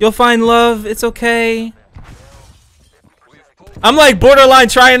 You'll find love. It's okay. I'm like borderline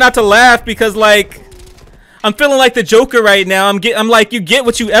trying not to laugh because like I'm feeling like the Joker right now. I'm like, you get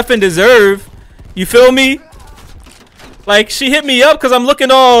what you effing deserve. You feel me? Like, she hit me up because I'm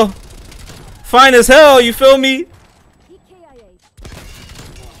looking all fine as hell. You feel me? PKIA.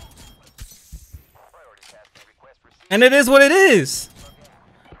 And it is what it is.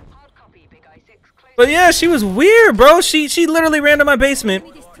 Hard copy, Big I-6. Close. But yeah, she was weird, bro. She literally ran to my basement,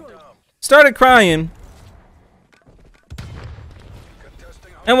 Enemy destroyed. started crying,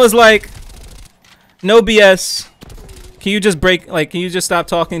 Contesting and was like, no BS. Can you just can you just stop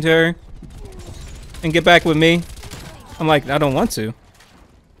talking to her and get back with me? I'm like, I don't want to.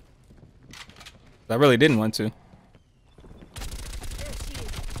 I really didn't want to.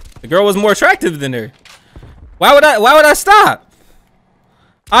 The girl was more attractive than her. Why would I stop?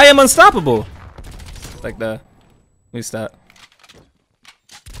 I am unstoppable. Like the, we stop.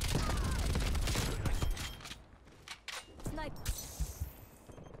 Snipe.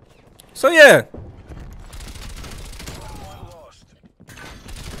 So yeah.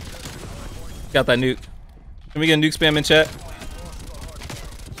 Got that nuke. Can we get a nuke spam in chat?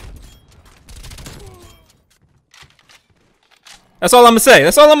 That's all I'm gonna say.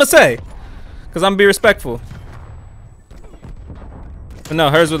 That's all I'm gonna say. Cause I'm gonna be respectful. But no,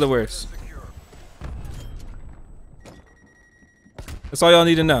 hers were the worst. That's all y'all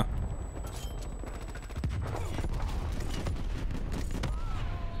need to know.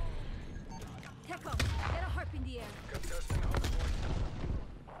 Tech up. Get a harp in the air. contesting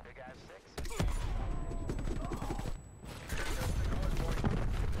hardpoint. Big I-6.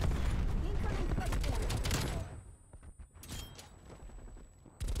 Incoming touchdown.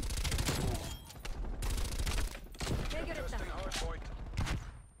 Take it down. Hardpoint.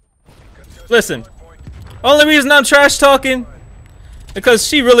 Listen, only reason I'm trash talking because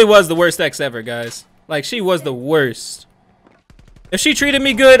she really was the worst ex ever, guys. Like, she was the worst. If she treated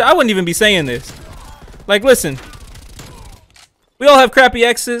me good, I wouldn't even be saying this. Like, listen, we all have crappy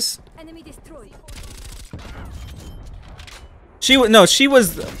exes. Enemy destroyed. She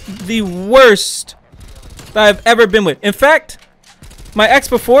was the worst that I've ever been with. In fact, my ex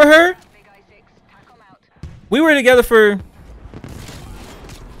before her, Big I-6. Tack 'em out. we were together for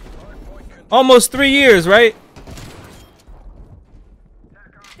almost 3 years, right?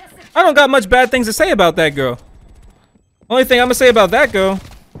 I don't got much bad things to say about that girl. Only thing I'm gonna say about that girl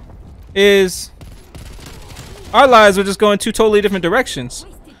is our lives were just going two totally different directions.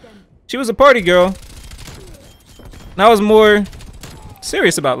 Wasted them. She was a party girl, and I was more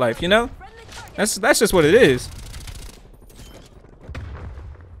serious about life, you know? That's just what it is.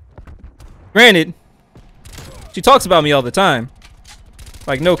 Granted, she talks about me all the time.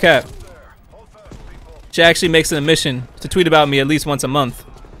 Like, no cap. She actually makes it a mission to tweet about me at least once a month.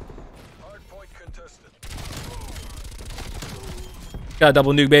 Hardpoint contested. Got a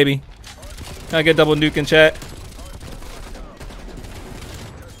double nuke, baby. Can I get double nuke in chat?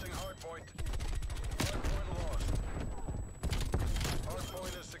 Testing hardpoint. Hardpoint lost.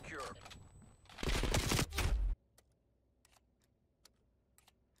 Hardpoint is secure.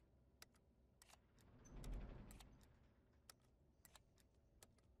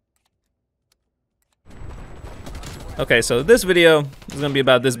 Okay, so this video is gonna be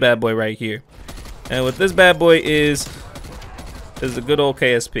about this bad boy right here. And what this bad boy is a good old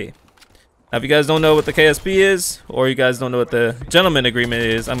KSP. Now, if you guys don't know what the KSP is, or you guys don't know what the gentleman agreement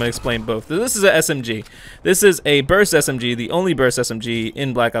is, I'm gonna explain both. This is a SMG. This is a burst SMG, the only burst SMG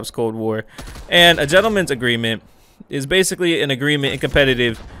in Black Ops Cold War. And a gentleman's agreement is basically an agreement in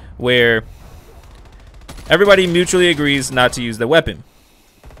competitive where everybody mutually agrees not to use the weapon.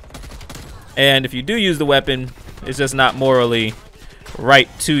 And if you do use the weapon, it's just not morally right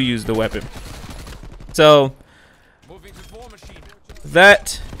to use the weapon. So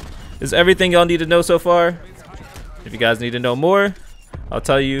that is everything y'all need to know so far. If you guys need to know more, I'll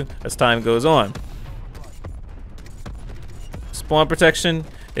tell you as time goes on. Spawn protection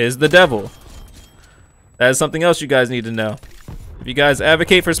is the devil. That is something else you guys need to know. If you guys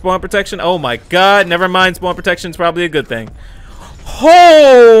advocate for spawn protection, oh my god, never mind, spawn protection is probably a good thing.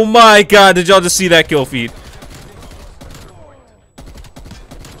 Oh my god, did y'all just see that kill feed?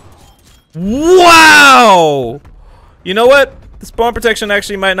 Wow! You know what? The spawn protection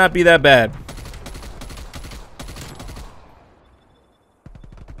actually might not be that bad.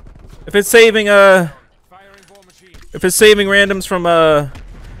 If it's saving randoms from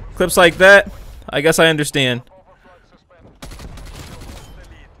clips like that, I guess I understand.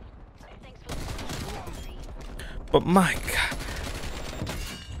 But my god.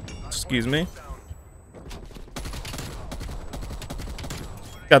 Excuse me.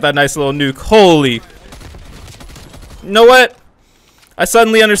 Got that nice little nuke. Holy. You know what? I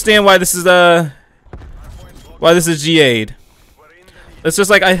suddenly understand why this is GA'd. It's just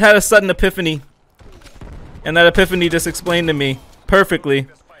like I had a sudden epiphany. And that epiphany just explained to me perfectly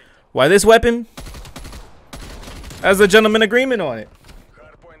why this weapon has a gentleman agreement on it.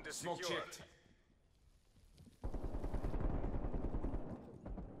 Hardpoint is secured.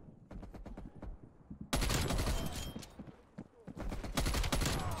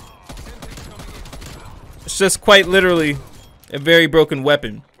 It's just quite literally a very broken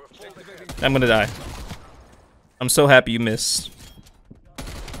weapon. I'm gonna die. I'm so happy you missed.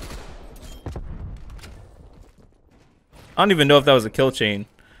 I don't even know if that was a kill chain.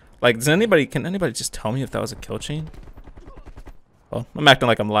 Like, can anybody just tell me if that was a kill chain? Well, I'm acting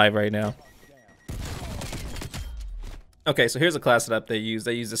like I'm live right now. Okay, so here's a class setup they use.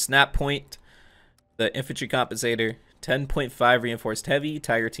 They use the snap point, the infantry compensator, 10.5 reinforced heavy,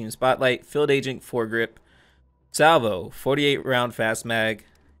 Tiger Team Spotlight, field agent, foregrip, salvo, 48 round fast mag,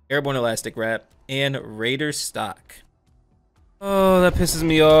 airborne elastic wrap, and raider stock. Oh, that pisses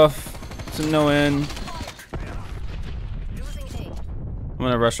me off to no end. I'm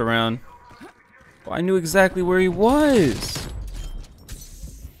gonna rush around. Oh, I knew exactly where he was.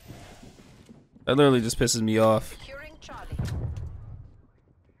 That literally just pisses me off. Securing Charlie.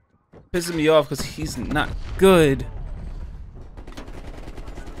 Pisses me off because he's not good.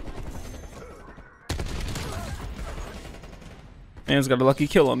 Man's got a lucky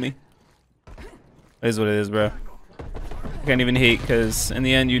kill on me. It is what it is, bro. I can't even hate because in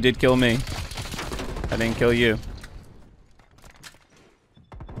the end you did kill me. I didn't kill you.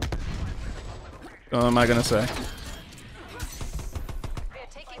 What am I gonna say? We're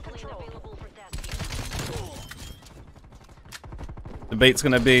taking control. Available for tasking. Debate's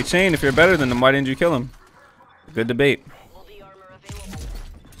gonna be, Chain, if you're better than him, why didn't you kill him? Good debate. All the armor available.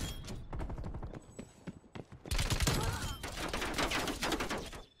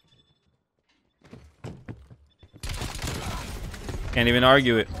 Can't even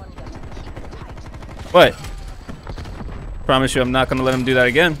argue it. What? Promise you I'm not gonna let him do that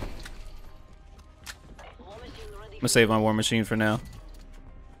again. War machine ready. I'm gonna save my war machine for now.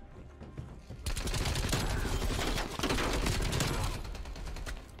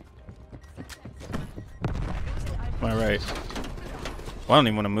 Alright. Well, I don't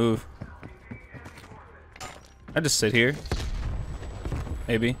even want to move. I just sit here.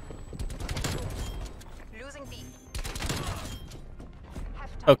 Maybe. Losing B.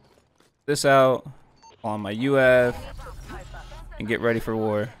 Okay. This out on my UF and get ready for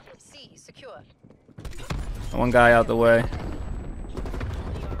war. C secure. One guy out the way.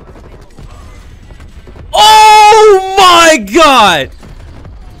 Oh my god!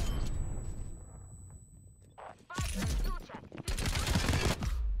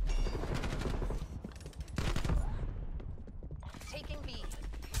 Taking B.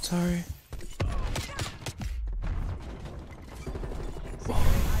 Sorry.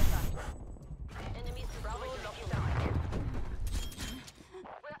 Enemies Bravo locked down.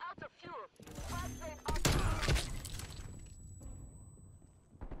 We're out of fuel. Fast rate out.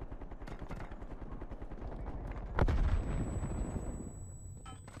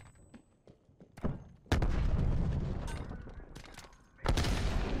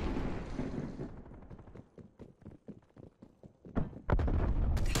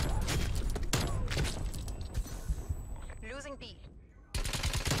 Losing B.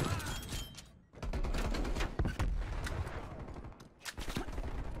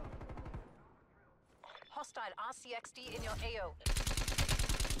 Hostile RCXD in your AO.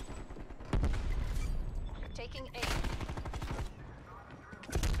 Taking A.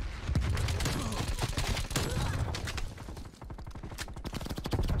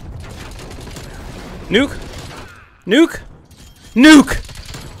 Nuke! Nuke! Nuke!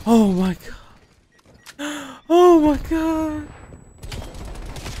 Oh my god. Oh my god.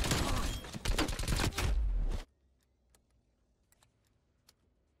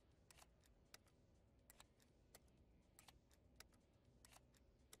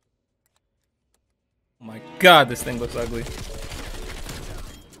 Oh my god, this thing looks ugly.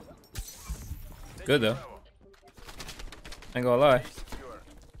 Good though. Ain't gonna lie.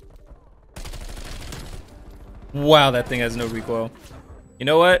 Wow, that thing has no recoil. You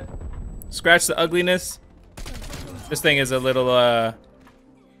know what? Scratch the ugliness. This thing is a little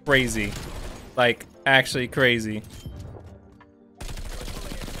crazy. Like actually crazy.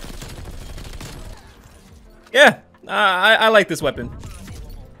 Yeah, I like this weapon.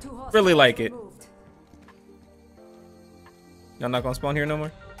 Really like it. Y'all not gonna spawn here no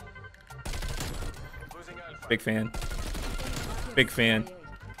more? Big fan. Big fan.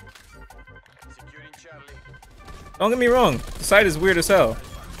 Don't get me wrong, the site is weird as hell.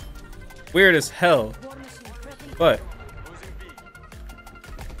 Weird as hell. But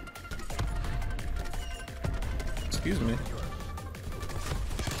excuse me.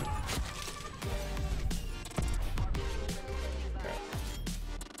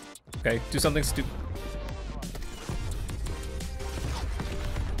 Okay, do something stupid.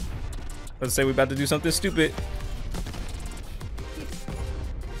 Let's say we're about to do something stupid.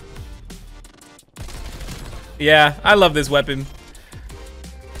 Yeah, I love this weapon.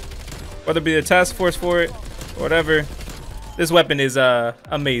 Whether it be the task force for it or whatever, this weapon is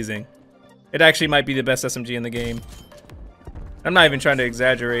amazing. It actually might be the best SMG in the game. I'm not even trying to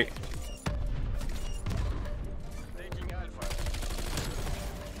exaggerate.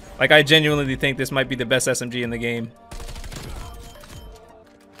 Like, I genuinely think this might be the best SMG in the game.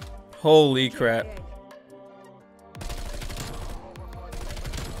 Holy crap.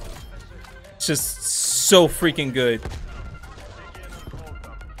 It's just so freaking good.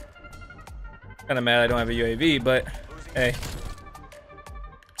 Kinda mad I don't have a UAV, but hey.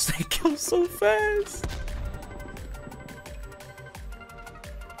 They kill so fast.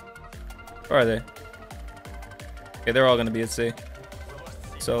 Where are they? Okay, they're all gonna be at sea.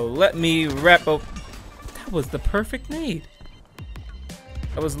 So let me wrap up. That was the perfect nade.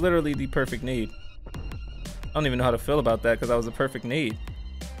 That was literally the perfect nade. I don't even know how to feel about that because that was a perfect nade.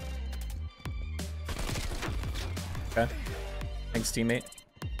 Okay. Thanks, teammate.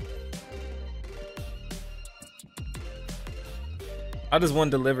 How does one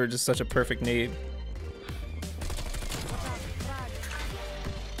deliver just such a perfect nade?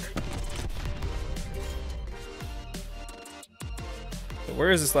 But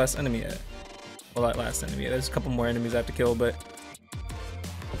where is this last enemy at? Well, that last enemy. There's a couple more enemies I have to kill, but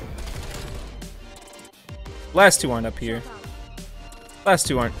last two aren't up here. Last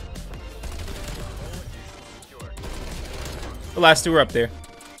two aren't. The last two are up there.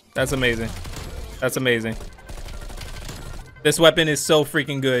 That's amazing. That's amazing. This weapon is so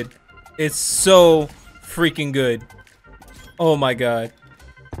freaking good. It's so freaking good. Oh my god.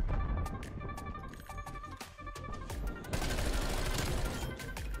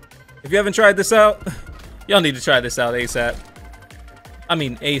 If you haven't tried this out, y'all need to try this out ASAP. I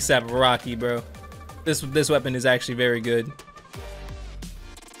mean ASAP Rocky, bro. This weapon is actually very good.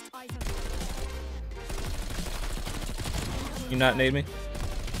 not nade me?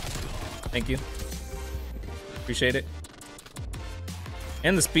 Thank you. Appreciate it.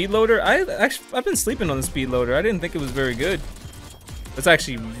 And the speed loader, I've been sleeping on the speed loader. I didn't think it was very good. That's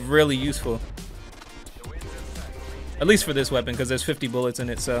actually really useful. At least for this weapon, because there's 50 bullets in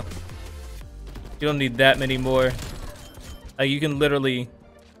it, so you don't need that many more. Like, you can literally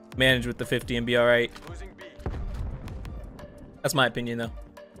manage with the 50 and be alright. That's my opinion, though.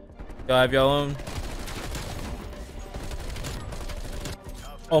 Y'all have your own.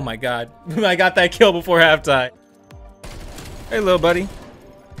 Oh my god. I got that kill before halftime. Hey, little buddy.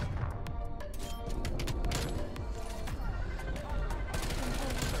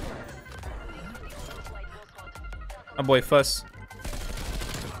 My boy Fuss.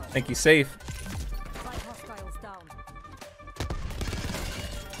 Think he's safe. 5 hostiles down.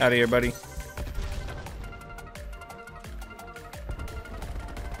 Out of here, buddy.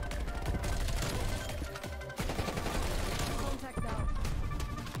 Contact down.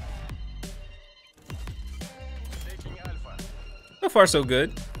 Taking Alpha. So far, so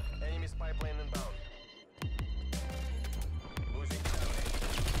good. Enemy spy plane inbound. Losing Charlie.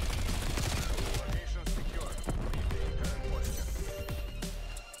 Location secure. Retain current posture.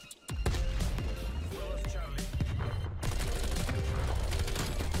 We lost Charlie.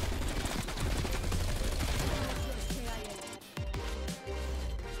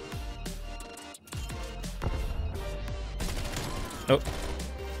 Nope.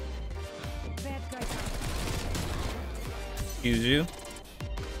 Bad guys. Excuse you.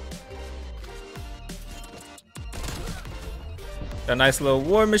 A nice little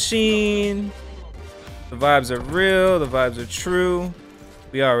war machine. The vibes are real. The vibes are true.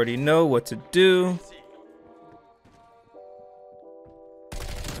 We already know what to do.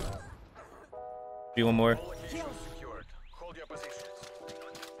 Do one more. Location secured. Hold your positions.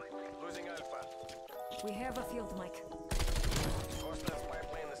 Losing Alpha. We have a field mic. Hostile spy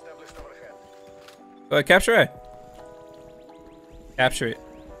plane established overhead. Go ahead, capture it. Capture it.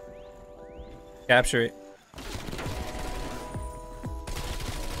 Capture it.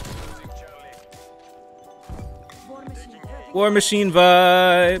 Losing Charlie. War machine ready. War machine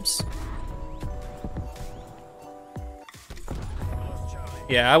vibes. Lost Charlie.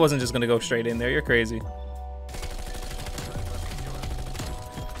 Yeah, I wasn't just gonna go straight in there. You're crazy.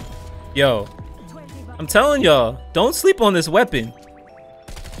 Yo, 20 by I'm telling y'all, don't sleep on this weapon.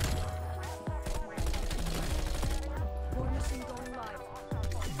 war machine going live.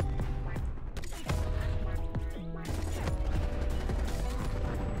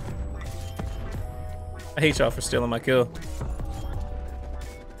 I hate y'all for stealing my kill.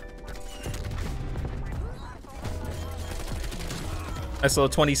 Nice little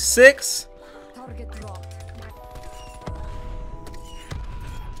 26. Target dropped.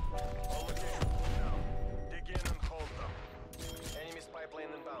 All locations down. Dig in and hold them. Enemy spy plane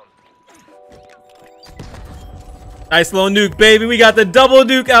inbound. Nice little nuke, baby. We got the double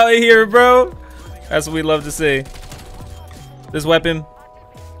nuke out here, bro. That's what we love to see. This weapon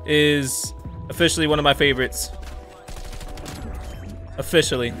is officially one of my favorites.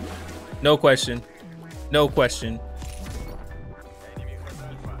 Officially. No question. No question. Enemy has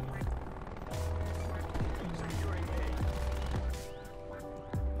Alpha. Securing A.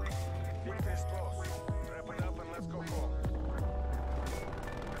 Victor's close. Wrap it up and let's go home.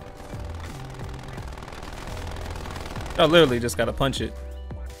 I literally just gotta punch it.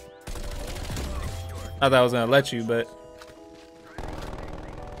 I thought I was gonna let you, but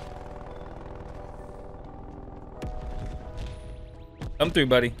come through,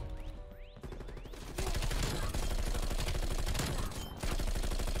 buddy.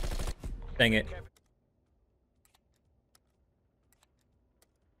 Dang it.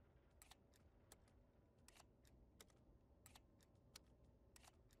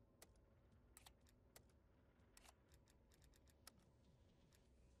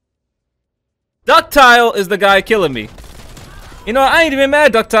 Ductile is the guy killing me. You know, I ain't even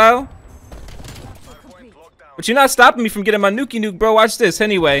mad, Ductile. Complete. But you're not stopping me from getting my nuke, bro. Watch this.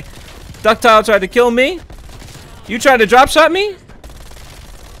 Anyway, Ductile tried to kill me. You tried to drop shot me?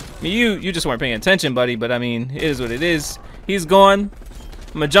 I mean, you just weren't paying attention, buddy. But I mean, it is what it is. He's gone.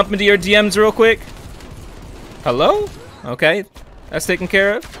 I'm gonna jump into your DMs real quick. Hello? Okay, that's taken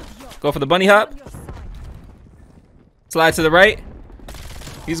care of. Go for the bunny hop. On your side. Slide to the right.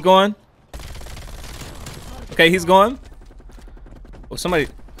 He's gone. Okay, he's gone. Oh, somebody.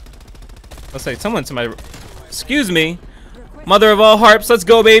 Let's say someone to my. Excuse me. Mother of all harps. Let's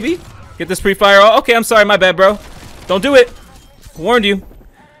go, baby. Get this pre-fire. Oh, okay, I'm sorry. My bad, bro. Don't do it. Warned you.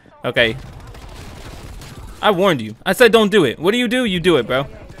 Okay. I warned you. I said don't do it. What do? You do it, bro.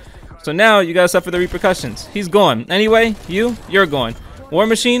 So now you gotta suffer the repercussions. He's gone. Anyway, you're gone. War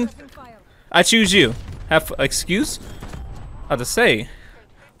Machine, I choose you. Have excuse? How to say?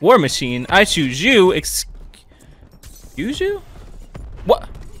 War Machine, I choose you. Excuse you? What?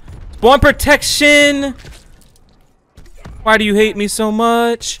 Spawn protection! Why do you hate me so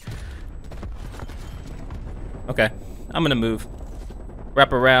much? Okay, I'm gonna move.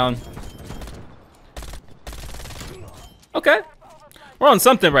 Wrap around. Okay. We're on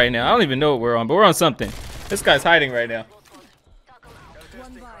something right now. I don't even know what we're on, but we're on something. This guy's hiding right now.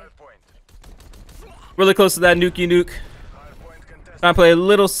 Really close to that nuke. Trying to play a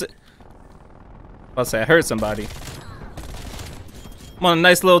little I'll say I heard somebody. I'm on a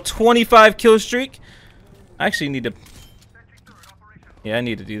nice little 25 kill streak. I actually need to... Yeah, I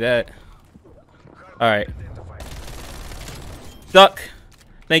need to do that. Alright. Duck.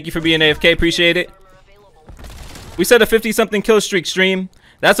 Thank you for being AFK. Appreciate it. We said a 50-something kill streak stream.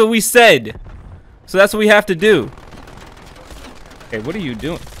 That's what we said. So that's what we have to do. Okay, what are you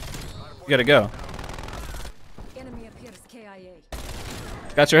doing? You gotta go. Enemy appears KIA.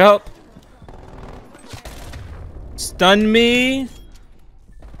 Got your help. Stun me.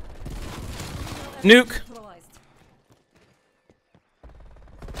 Nuke. Neutralized.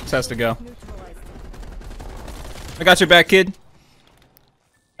 This has to go. Neutralized. I got your back, kid.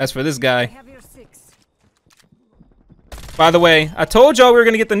 As for this guy. Have your 6. By the way, I told y'all we were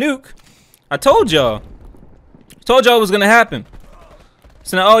gonna get the nuke. I told y'all. Told y'all it was gonna happen.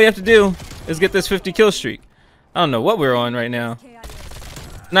 So now all you have to do is get this 50 kill streak. I don't know what we're on right now. KIA.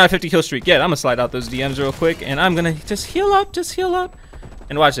 Not a 50 kill streak yet. I'm gonna slide out those DMs real quick and I'm gonna just heal up,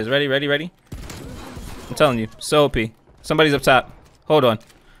 And watch this. Ready? I'm telling you, so OP. Somebody's up top. Hold on.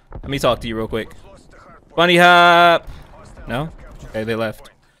 Let me talk to you real quick. Bunny hop. No? Okay, they left.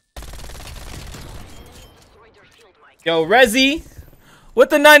 Yo, Rezzy, with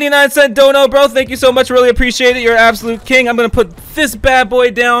the 99-cent dono, bro. Thank you so much. Really appreciate it. You're an absolute king. I'm gonna put this bad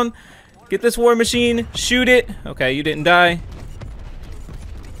boy down. Get this war machine. Shoot it. Okay, you didn't die.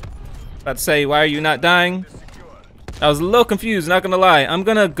 About to say, why are you not dying? I was a little confused, not gonna lie. I'm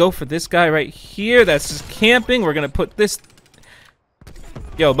gonna go for this guy right here that's just camping. We're gonna put this...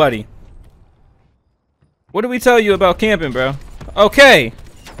 Yo, buddy. What did we tell you about camping, bro? Okay.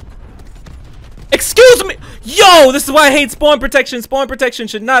 Excuse me! Yo, this is why I hate spawn protection. Spawn protection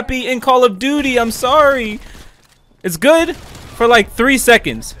should not be in Call of Duty. I'm sorry. It's good for like 3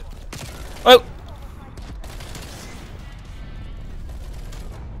 seconds. Oh.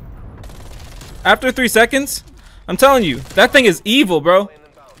 After 3 seconds, I'm telling you, that thing is evil, bro.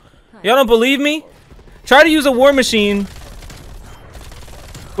 Y'all don't believe me? Try to use a war machine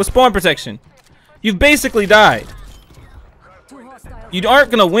with spawn protection. You've basically died. You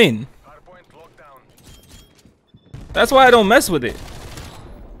aren't gonna win. That's why I don't mess with it.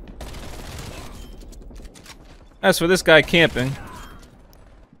 As for this guy camping,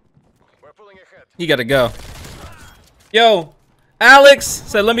 he gotta go. Yo, Alex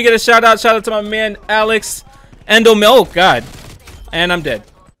said, let me get a shout out. Shout out to my man, Alex. Endomil. Oh, God. And I'm dead.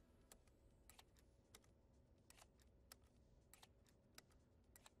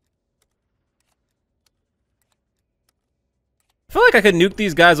 I feel like I could nuke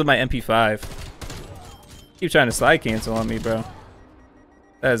these guys with my MP5. Keep trying to slide cancel on me, bro.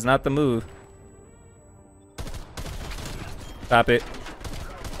 That is not the move. Stop it.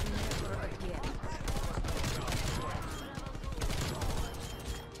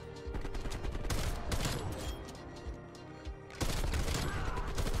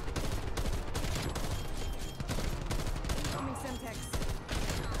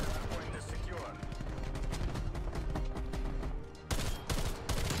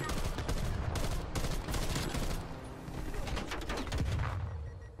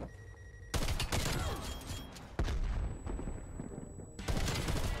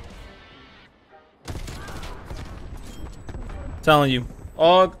 Telling you,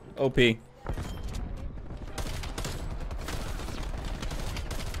 AUG OP.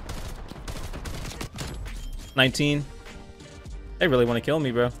 $19. They really want to kill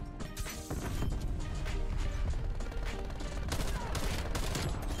me, bro.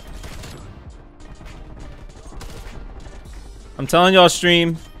 I'm telling y'all,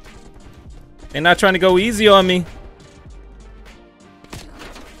 stream. They're not trying to go easy on me.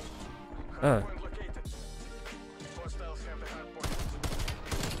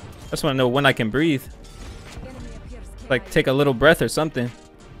 I just want to know when I can breathe. Like, take a little breath or something.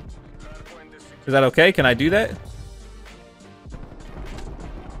 Is that okay? Can I do that?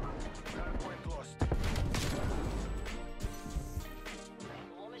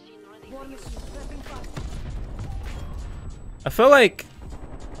 I feel like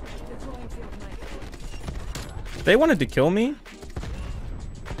They wanted to kill me?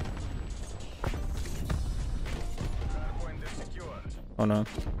 Oh no.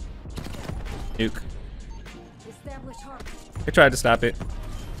 Nuke. Establish hard. They tried to stop it.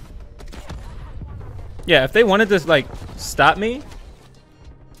 Yeah, if they wanted to like stop me.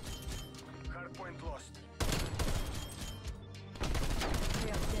 Hardpoint lost. They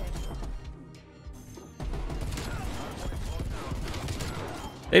are dead.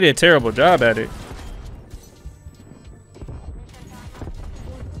 They did a terrible job at it.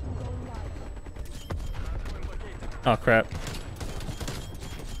 Oh crap.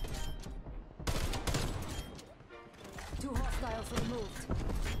 Two hostiles removed.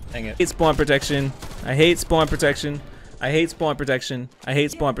 Dang it. I hate spawn protection. I hate spawn protection. I hate spawn protection. I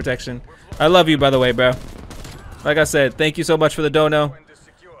hate spawn protection. I love you, by the way, bro. Like I said, thank you so much for the dono. Point is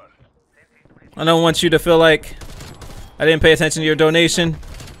secure. I don't want you to feel like I didn't pay attention to your donation.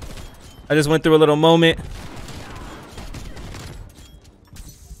 I just went through a little moment.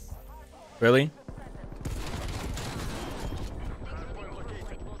 Really?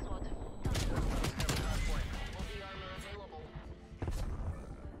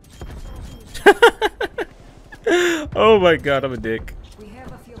 Oh my god, I'm a dick. We have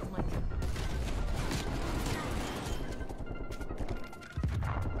a field mic.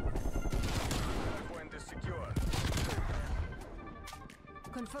 Point is secure.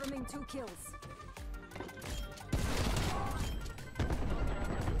 Confirming 2 kills.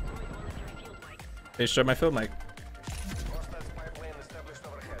 They destroyed my field mic. Hostile spy plane established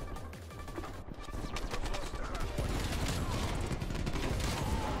overhead.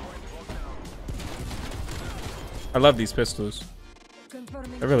 I love these pistols.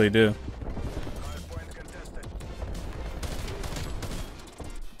 Confirming. I really do. Hardpoint contested.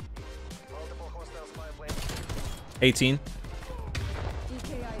 Multiple hostile spy planes. 18.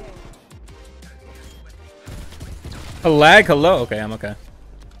 EKIA. A lag? Hello? Okay, I'm okay.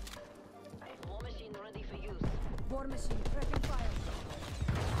 War machine ready for use. War machine prepping fire.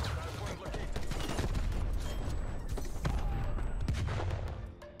 Hardpoint located.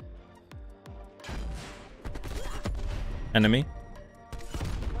 Enemy.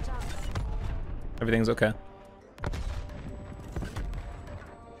 Watch out. Everything's okay.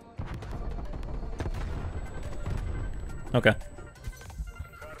 Okay.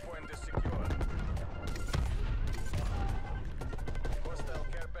 Hardpoint is secure. Hostile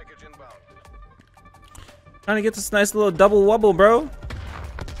care package inbound. Trying to get this nice little double wobble, bro.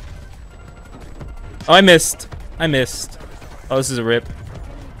 Oh, I missed. I missed. Oh, this is a rip. Enemy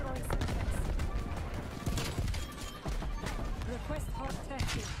throwing syntax. Request hot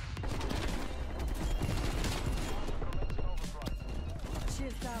testing.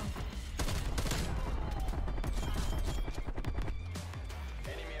 Shield down.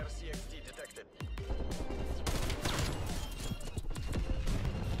 Enemy RCXD detected.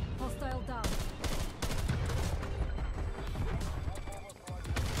 Hostile down.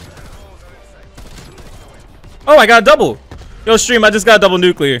 Oh, I got a double. Yo, stream, I just got a double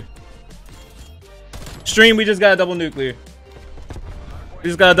nuclear. Stream, we just got a double nuclear. We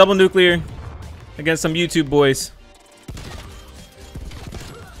just got a double nuclear against some YouTube boys.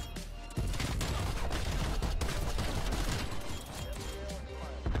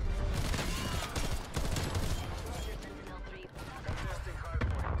 Contesting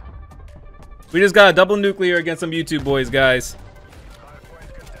hardpoint. We just got a double nuclear against some YouTube boys, guys. Hardpoint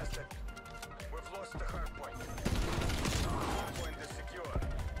contested. We've lost the hardpoint. Hardpoint is secure.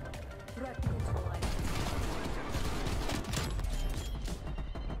 Threat neutralized.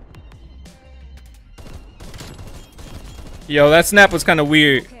 Yo, that snap was kind of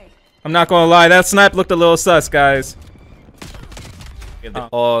weird. Okay. I'm not gonna lie, that snipe looked a little sus, guys. We have the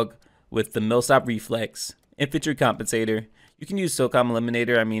AUG with the Millstop Reflex, Infantry Compensator. You can use SOCOM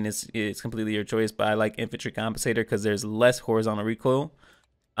Eliminator. I mean, it's completely your choice, but I like Infantry Compensator because there's less horizontal recoil.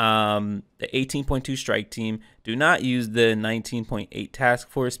 The 18.2 Strike Team. Do not use the 19.8 Task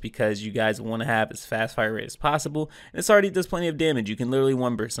Force because you guys want to have as fast fire rate as possible. And this already does plenty of damage. You can literally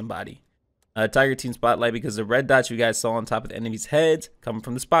one-burst somebody. Tiger Team Spotlight because the red dots you guys saw on top of the enemy's heads come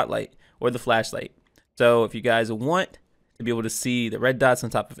from the spotlight or the flashlight. So if you guys want to be able to see the red dots on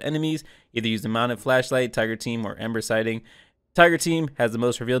top of enemies, either use the mounted flashlight, Tiger Team, or Ember Sighting. Tiger Team has the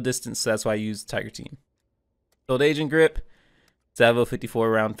most reveal distance, so that's why I use Tiger Team. Gold Agent Grip, Savo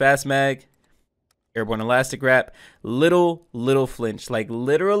 54 round fast mag, Airborne Elastic Wrap, little flinch. Like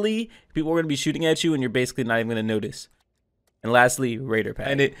literally, people are going to be shooting at you and you're basically not even going to notice. And lastly, Raider Pack.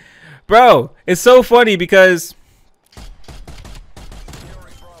 And bro, it's so funny because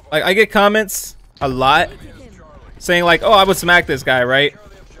like I get comments a lot saying like, oh, I would smack this guy, right?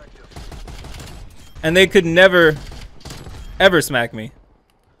 And they could never, ever smack me.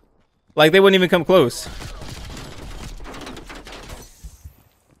 Like, they wouldn't even come close.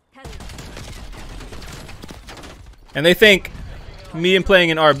 And they think me and playing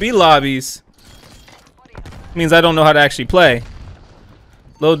in RB lobbies means I don't know how to actually play.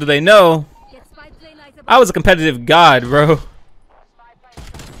 Little do they know, I was a competitive god, bro.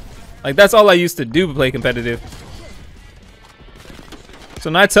 Like, that's all I used to do to play competitive. So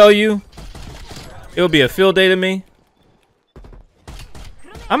when I tell you, it'll be a field day to me.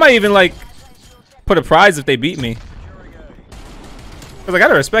 I might even, like, put a prize if they beat me. Because I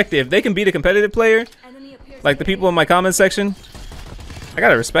gotta respect it. If they can beat a competitive player, like the people in my comment section, I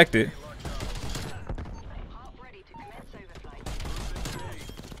gotta respect it.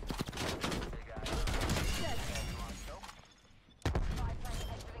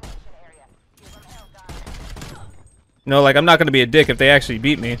 No, like, I'm not gonna be a dick if they actually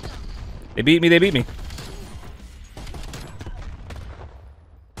beat me. They beat me, they beat me.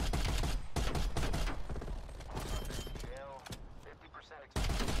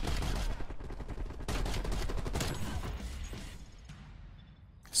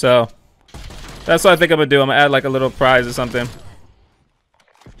 So, that's what I think I'm gonna do. I'm gonna add like a little prize or something.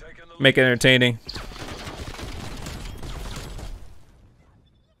 Make it entertaining.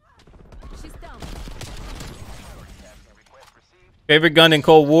 Favorite gun in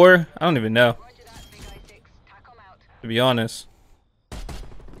Cold War? I don't even know, to be honest.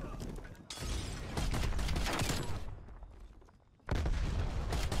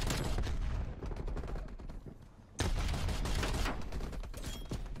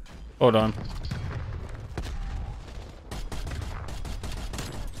 Hold on.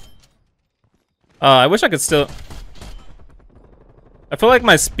 I wish I could still... I feel like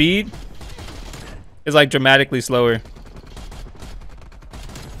my speed is like dramatically slower.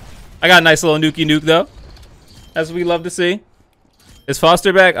 I got a nice little nuke though, as we love to see. Is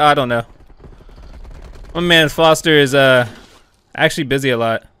Foster back? I don't know. My man Foster is actually busy a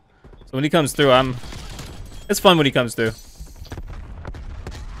lot. So when he comes through, it's fun when he comes through.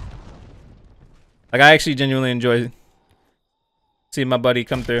 Like, I actually genuinely enjoy seeing my buddy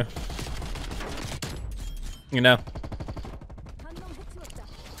come through. You know.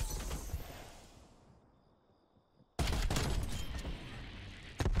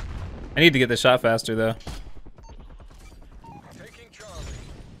 I need to get the shot faster though.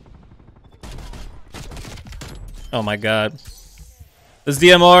 Oh my god. This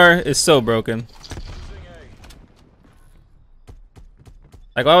DMR is so broken.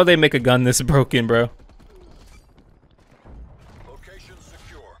 Like, why would they make a gun this broken, bro? Location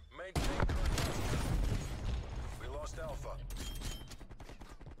secure. Maintain we lost Alpha.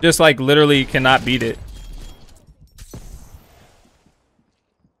 Just like literally cannot beat it.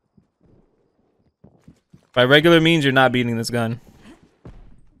 By regular means, you're not beating this gun.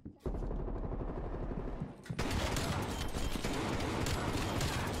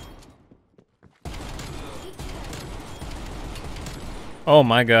 Oh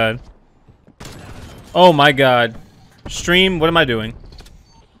my god. Oh my god. Stream, what am I doing?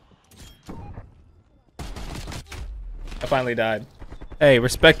 I finally died. Hey,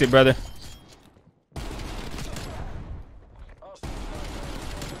 respect it, brother.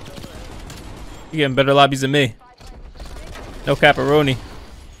 You getting better lobbies than me. No caparoni.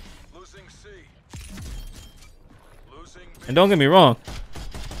 Losing C. Losing B. And don't get me wrong.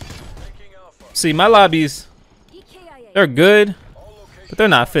 Taking Alpha. See, my lobbies, they're good, but they're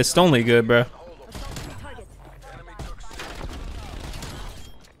not fist only good, bro. Enemy took C.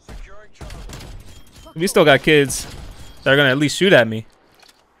 Securing Charlie. We still got kids that are gonna at least shoot at me.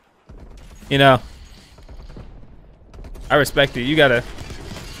 You know, I respect it. You gotta.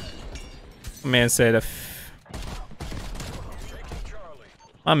 My man said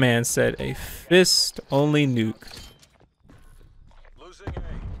a fist only nuke. Losing A.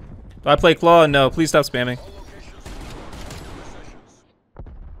 Do I play Claw? No, please stop spamming. All locations positions.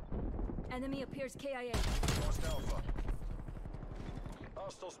 Enemy appears KIA. Lost Alpha.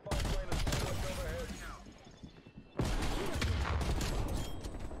 Hostile spy plane is forward overhead.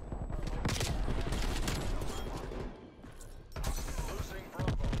 Losing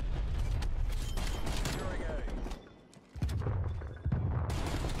Bravo. Securing A.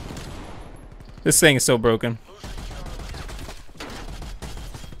 This thing is so broken.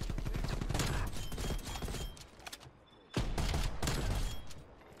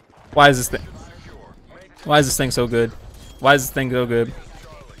 Why is this thing? Why is this thing so good? Why is this thing so good?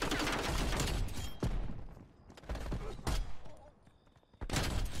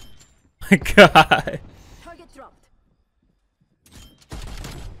 My god. Target dropped.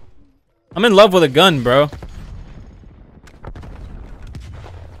 I'm in love with a gun, bro.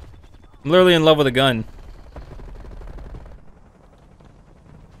 I'm literally in love with a gun.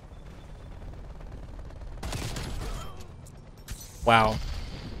 Wow.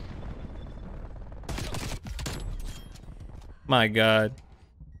 My God.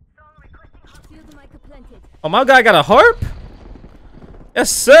 Field mic planted. Oh, my guy got a harp?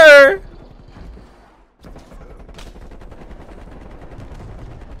 Yes, sir.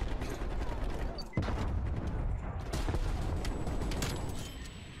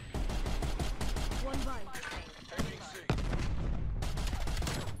 One by.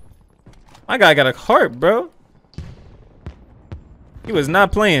 My guy got a harp, bro. He was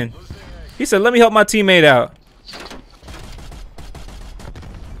not playing. He said, let me help my teammate out.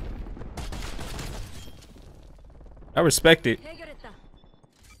 I respect it.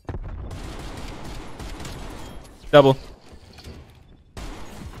 Double.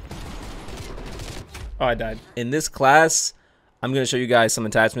 Oh, I died. In this class, I'm going to show you guys some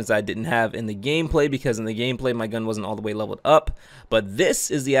attachments I didn't have in the gameplay because in the gameplay, my gun wasn't all the way leveled up. But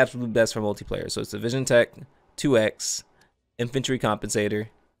this is the absolute best for multiplayer. So it's the Vision Tech 2X, Infantry Compensator,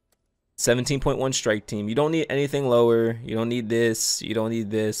 17.1 Strike Team. You don't need anything lower. You don't need this. You don't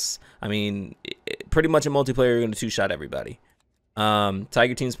need this. I mean, pretty much in multiplayer, you're going to two-shot everybody.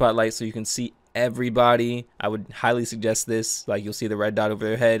 Tiger Team Spotlight so you can see everybody. I would highly suggest this. Like, you'll see the red dot over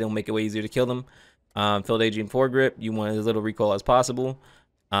their head. It'll make it way easier to kill them. Field Aging foregrip. You want as little recoil as possible.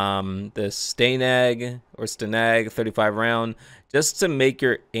 The Stanag or Stanag 35 round, just to make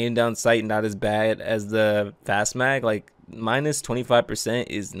your aim down sight not as bad as the fast mag. Like, minus 25%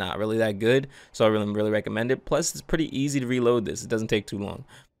 is not really that good, so I really recommend it. Plus, it's pretty easy to reload this. It doesn't take too long.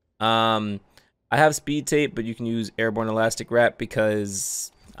 I have speed tape, but you can use airborne elastic wrap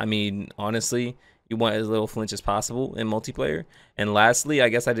because, I mean, honestly, you want as little flinch as possible in multiplayer. And lastly, I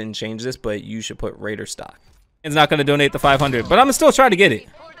guess I didn't change this, but you should put Raider stock. It's not going to donate the 500, but I'm gonna still try to get it.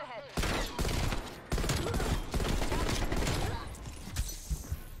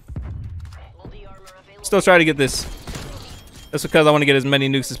 Still try to get this. That's because I want to get as many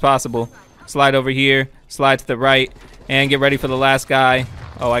nukes as possible. Slide over here, slide to the right, and get ready for the last guy.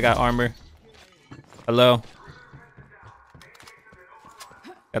 Oh, I got armor. Hello.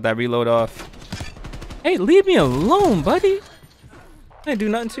 Got that reload off. Hey, leave me alone, buddy. I didn't do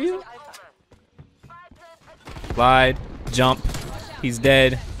nothing to you. Slide, jump. He's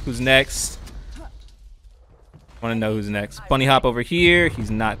dead. Who's next? Want to know who's next. Bunny hop over here.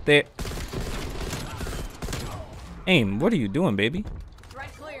 He's not there. Aim, what are you doing, baby?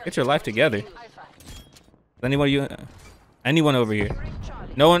 Get your life together. Anyone over here?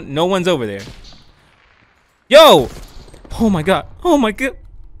 No one's over there. Yo! Oh my god. Oh my god.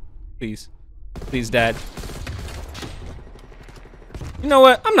 Please. Please, Dad. You know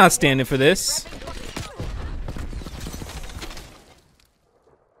what? I'm not standing for this.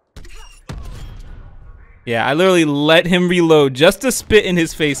 Yeah, I literally let him reload just to spit in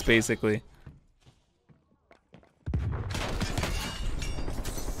his face, basically.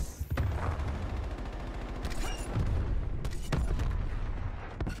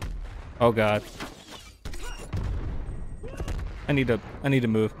 Oh god. I need to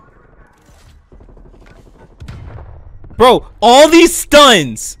move. Bro, all these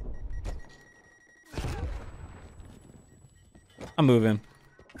stuns. I'm moving.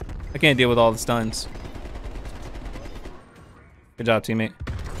 I can't deal with all the stuns. Good job, teammate.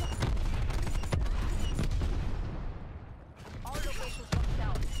 All locations locked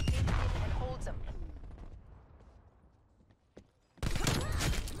down. Stay in and hold them.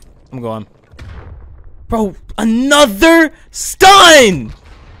 I'm going. Bro, another stun!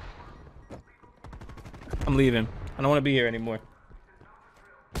 I'm leaving. I don't want to be here anymore.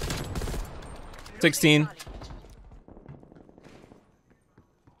 16.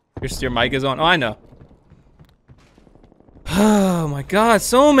 Your mic is on. Oh, I know. Oh my god,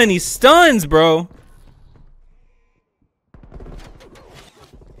 so many stuns, bro.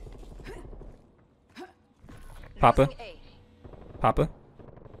 Papa. Papa.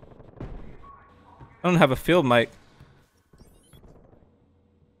 I don't have a field mic.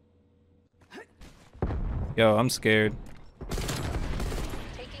 Yo, I'm scared.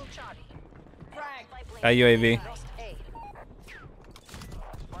 Taking Charlie. That UAV. Lost A.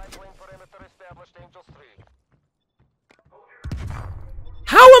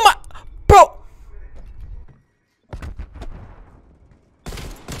 How am I? Bro!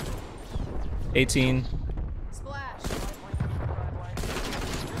 $18. Splash.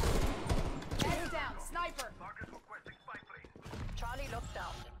 Enemy down. Sniper. Charlie locked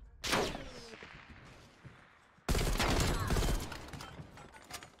down.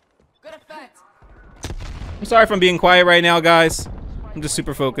 Good effect. Sorry if I'm being quiet right now, guys. I'm just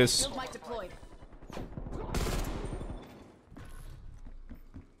super focused. Field mic deployed.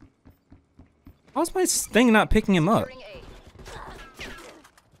 How's my thing not picking him up? Securing A.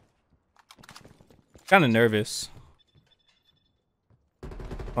 Kind of nervous.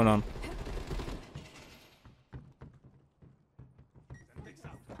 Hold on.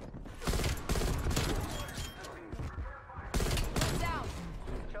 Down.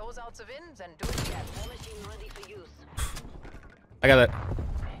 Close out the winds and do it again. War machine ready for use. I got it.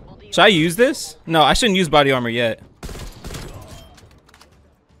 Should I use this? No, I shouldn't use body armor yet.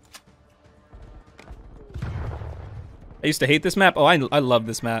 I used to hate this map. Oh, I love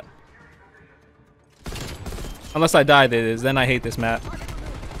this map. Unless I die, that is. Then I hate this map.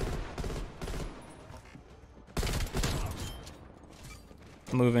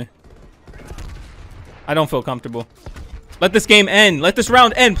 I'm moving. I don't feel comfortable. Let this game end. Let this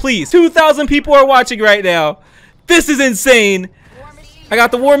round end, please. 2,000 people are watching right now. This is insane. I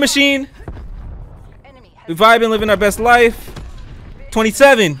got the war machine. We vibing, living our best life.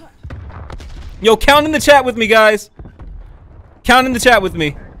 27. Yo, count in the chat with me, guys. Count in the chat with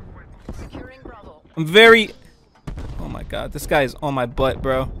me. Securing Bravo. I'm very... Oh my god, this guy is on my butt,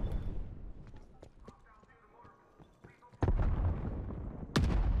 bro.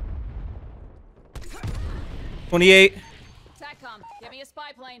 $28. TACCOM, give me a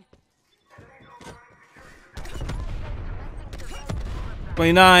spy plane.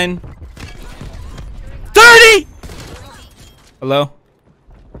 29. 30! Hello?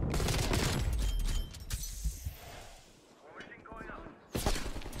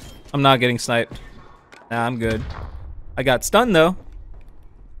 I'm not getting sniped. Nah, I'm good. I got stunned though.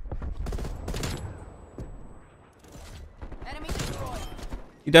 Enemy destroyed.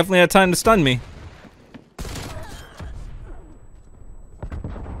 You definitely had time to stun me.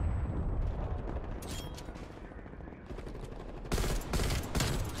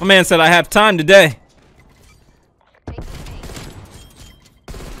 My man said I have time today. Taking A.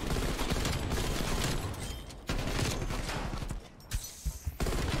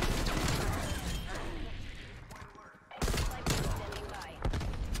 Standing by.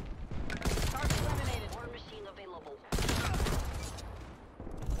 Target eliminated. War machine available.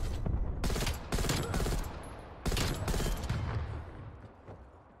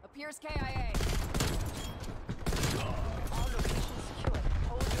 Appears KIA. All locations secured.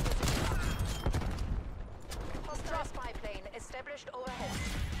 Hold your position. Hostile spy plane established overhead.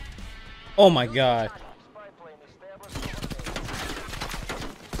 Oh my god. Spy plane established overhead.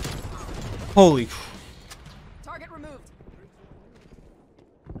 Holy. Target removed.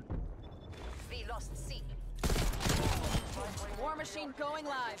 We lost C. War machine going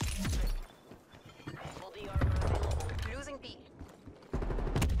live. Body armor available. Losing B.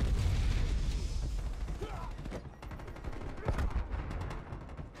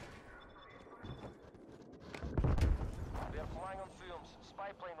 We are flying on fumes. Spy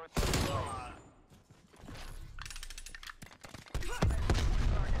plane returning.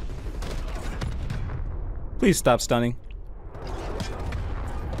 Please stop stunning.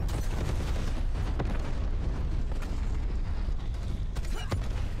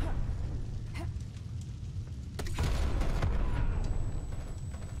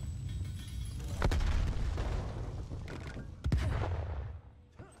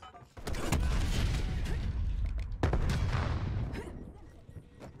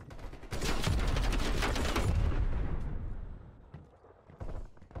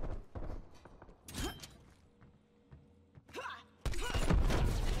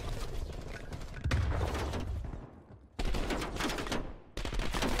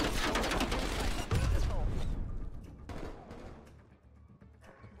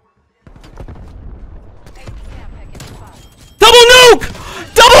 Double nuke!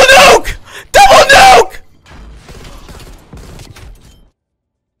 Double nuke! Double nuke!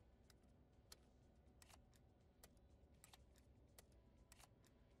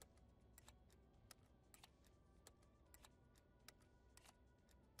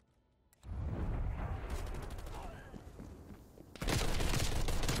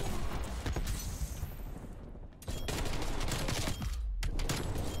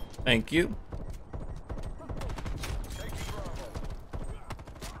 Thank you.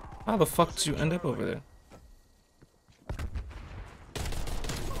 How the fuck did you end up over there?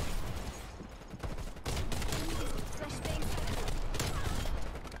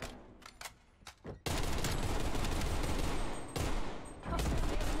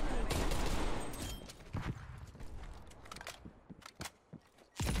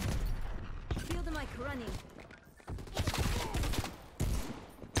 Field mic running.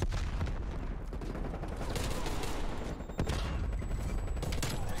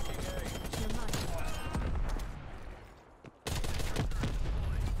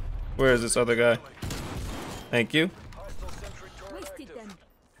 Where is this other guy? Thank you. Hostile sentry turret Wasted active. them.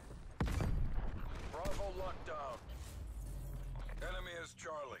 Bravo lockdown. Enemy is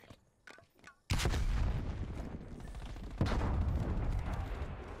Charlie.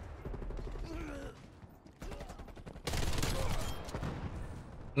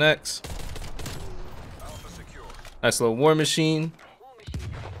 Next. Alpha secure. Nice little war machine.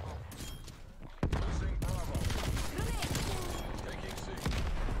 Losing Bravo. Taking C.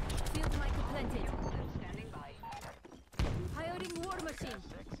 Field Michael planted. Standing by. Hiring war machine.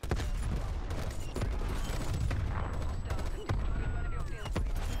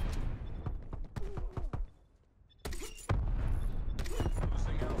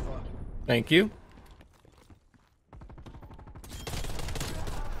 Losing Alpha. Thank you.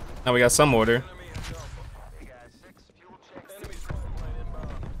 Now we got some order. Enemy has Alpha. They got 6 fuel checks. Enemy spy plane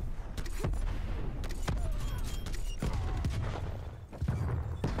inbound.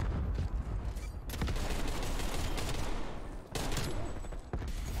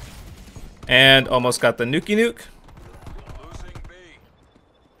 And almost got the nuke. Losing B.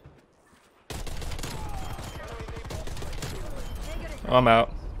 Oh, I'm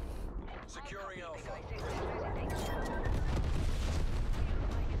out. Securing Alpha.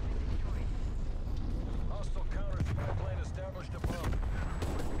 Hostile counter spy plane established above.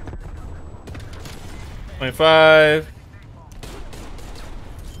 25.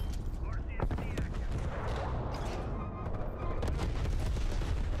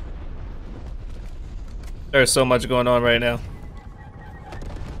 There's so much going on right now.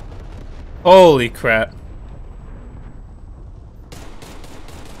 Holy crap.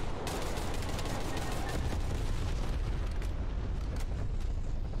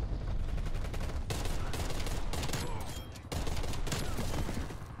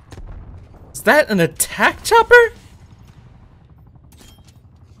 Is that an attack chopper?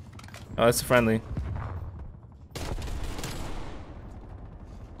 Oh, that's friendly.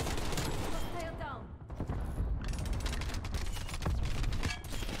 Hostile down.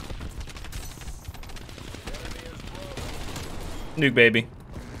 Nuke baby.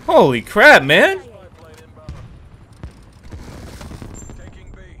 Holy crap, man. Spy plane inbound. Taking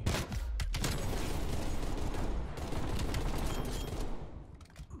B.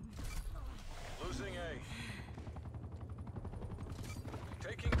 Losing A.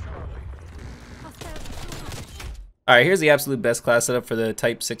 Taking Charlie. Hostile. Alright, here's the absolute best class setup for the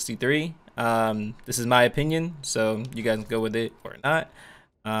Type 63. This is my opinion, so you guys can go with it or not.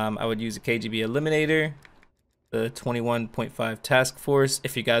 I would use a KGB Eliminator, the 21.5 Task Force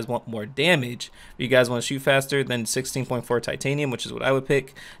if you guys want more damage. If you guys want to shoot faster, then 16.4 Titanium, which is what I would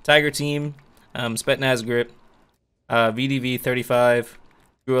pick. Tiger Team, Spetsnaz Grip, VDV 35,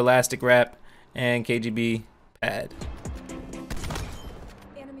 Screw Elastic Wrap, and KGB Pad.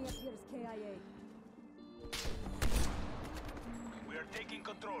 Enemy appears KIA. We are taking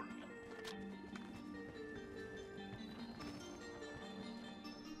control.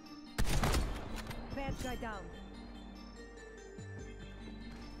 Bad guy down.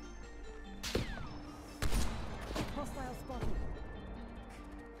 Hostile spotted.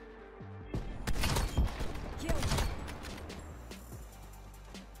 Kill.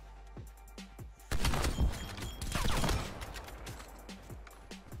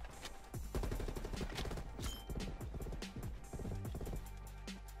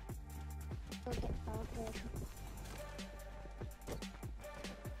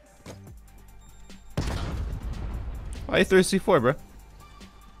 Why you threw a C4, bro?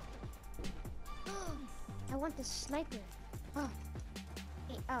 I want the sniper. Oh.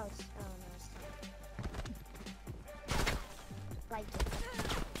 Hey, oh, no, it's not. Like it.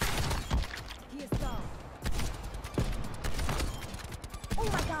 He is down. Oh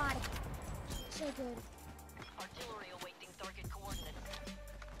my god. So good. Artillery awaiting target coordinates.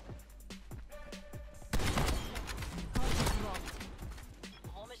 Target locked.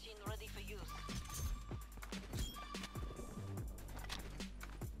 War machine ready for use.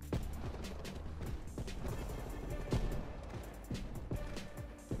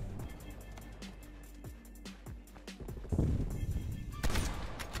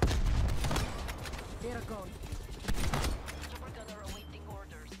 They're gone. Super gunner awaiting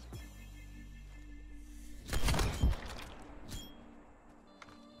orders.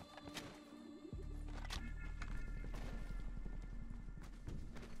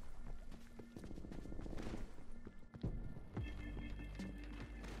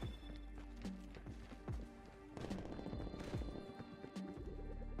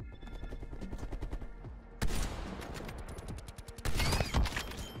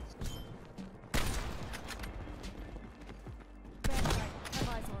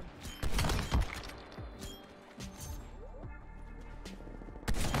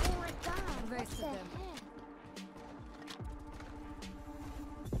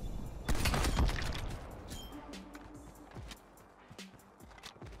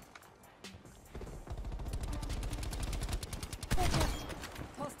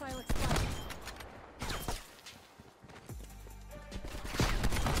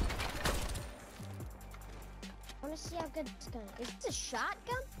 want to see how good this gun is. Is this a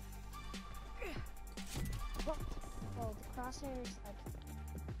shotgun? What? Oh, the crosshair is like.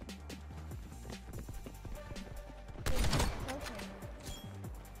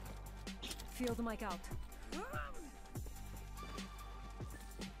 Field mic out.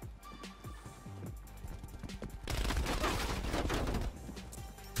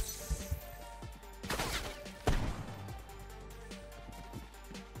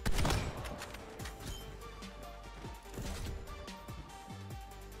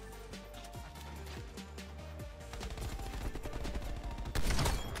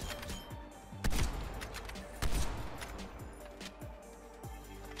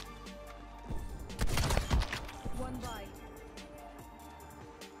 One by.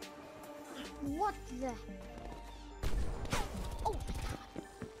 What the? Oh,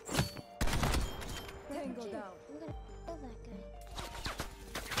 Tango dude, down. I'm gonna kill that guy.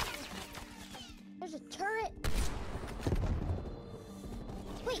 There's a turret.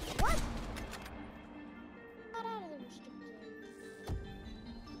 Wait, what? Not out of the restricted area.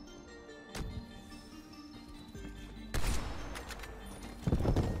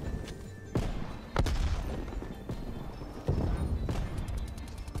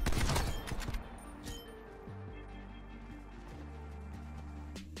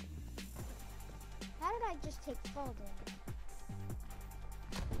 How did I just take fall damage?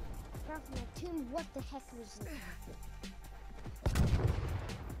 Apart from my tomb, what the heck was this?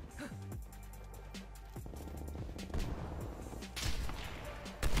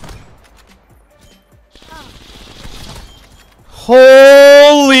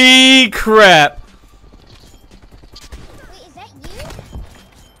 Holy crap! Wait, is that you?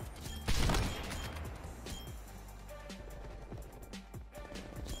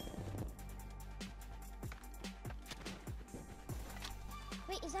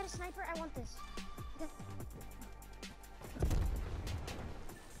 Wait, is that a sniper? I want this. Okay.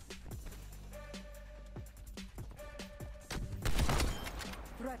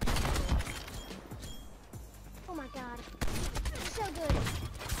 Threat. Oh my god. So good.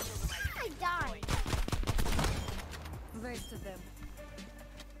 I died. Wasted them.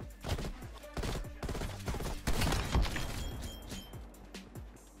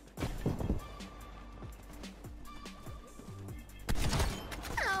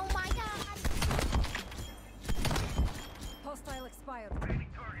 Oh my god. Hostile expired.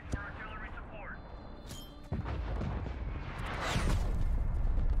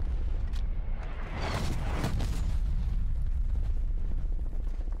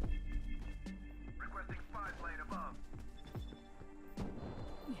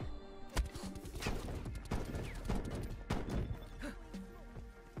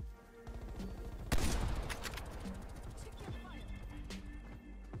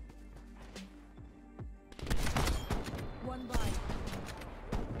 One by.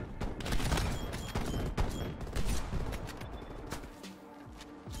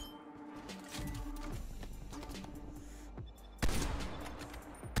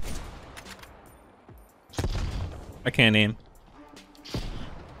 I can't aim.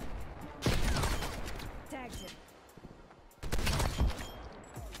 Tagged him.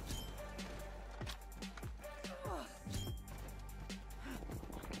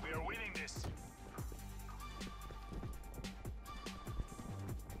 We are winning this.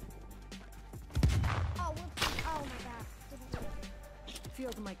 Oh, whoops. Oh my god. Didn't work.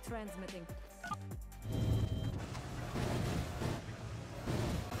 Field mic transmitting.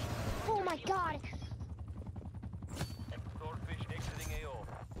 Oh my god. Swordfish exiting AO.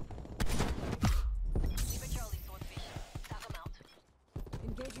 Keep it Charlie, Swordfish. Tap him out.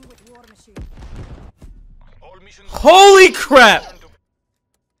 Engaging with war machine. All missions. Holy crap!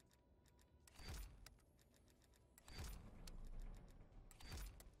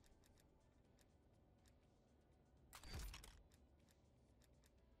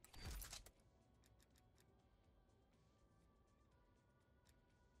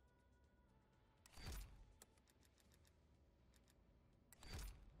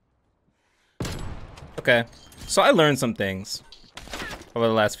 Okay, so I learned some things over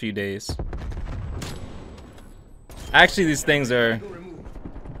the last few days. Actually, these things are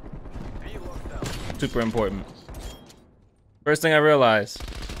super important. First thing I realized,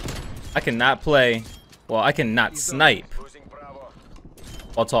 I cannot play, well, I cannot snipe Losing Bravo.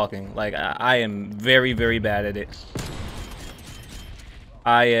 while talking. Like, I am very, very bad at it.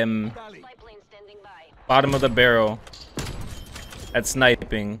 I am Spy plane standing by. bottom of the barrel at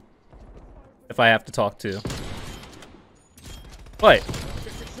sniping if I have to talk to. But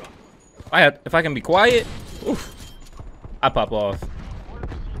if I can be quiet, oof, I pop off.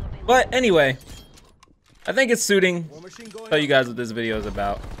 But anyway, I think it's suiting. Tell you guys what this video is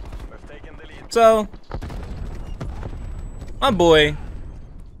about. So, my boy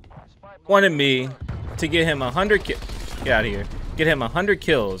wanted me to get him 100 kills. Get out of here. Get him 100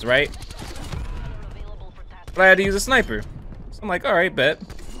 kills, right? But I had to use a sniper. So I'm like, all right, bet.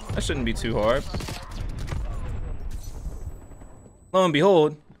 That shouldn't be too hard. Lo and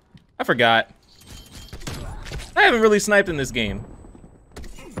behold, I forgot. I haven't really sniped in this game.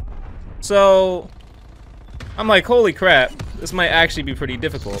 So, I'm like, holy crap, this might actually be pretty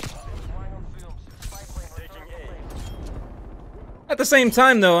difficult. At the same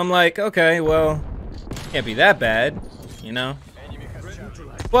time though, I'm like, okay, well, can't be that bad, you know?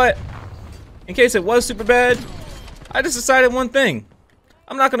 But, in case it was super bad, I just decided one thing.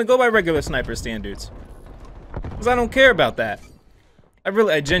 I'm not gonna go by regular sniper standards. Because I don't care about that.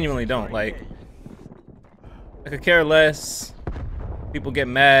 I genuinely don't. Like, I could care less. People get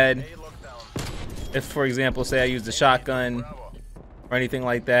mad if, for example, say I used a shotgun or anything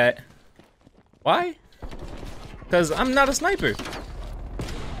like that. Why? Because I'm not a sniper.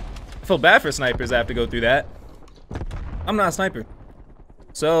 I feel bad for snipers that have to go through that. I'm not a sniper.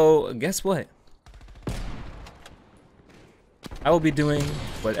 So, guess what? I will be doing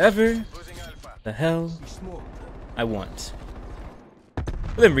whatever the hell I want.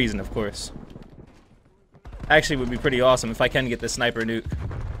 Within reason, of course. Actually, it would be pretty awesome if I can get the sniper nuke.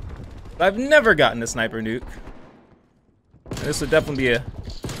 But I've never gotten the sniper nuke. And this would definitely be a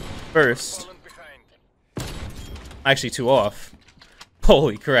first. Actually, 2 off.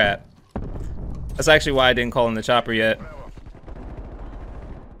 Holy crap. That's actually why I didn't call in the chopper yet.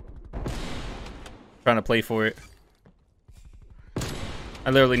 Trying to play for it. I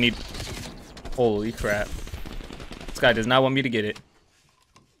literally need... Holy crap. This guy does not want me to get it.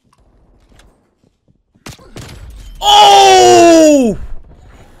 Oh!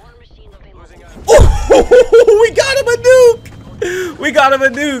 Oh! We got him a nuke! We got him a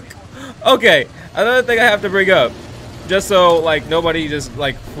nuke! Okay, another thing I have to bring up. Just so, like, nobody just,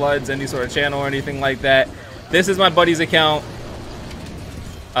 like, floods any sort of channel or anything like that. This is my buddy's account.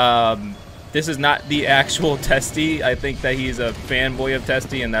 This is not the actual Testy. I think that he's a fanboy of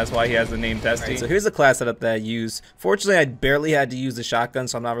Testy, and that's why he has the name Testy. Right, so here's the class setup that I use. Fortunately, I barely had to use the shotgun,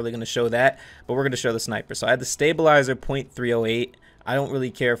 so I'm not really going to show that. But we're going to show the sniper. So I had the stabilizer .308. I don't really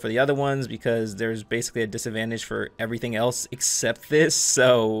care for the other ones because there's basically a disadvantage for everything else except this.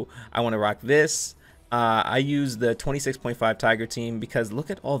 So I want to rock this. I use the 26.5 Tiger team because look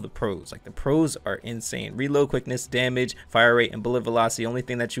at all the pros. Like, the pros are insane. Reload quickness, damage, fire rate, and bullet velocity. Only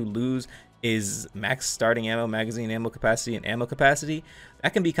thing that you lose is max starting ammo, magazine ammo capacity, and ammo capacity.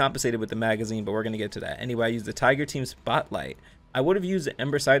 That can be compensated with the magazine, but we're going to get to that. Anyway, I use the Tiger team spotlight. I would have used the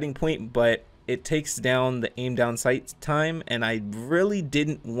Ember sighting point, but it takes down the aim down sight time, and I really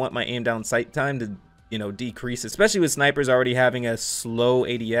didn't want my aim down sight time to, you know, decrease, especially with snipers already having a slow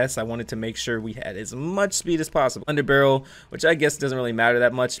ADS. I wanted to make sure we had as much speed as possible. Underbarrel, which I guess doesn't really matter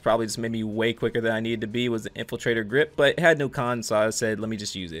that much, probably just made me way quicker than I needed to be, was the infiltrator grip, but it had no cons, so I said let me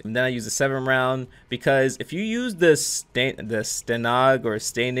just use it. And then I used the 7-round because if you use the Stenog or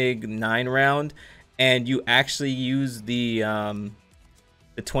Stenig 9-round and you actually use the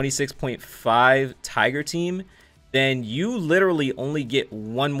 26.5 Tiger team, then you literally only get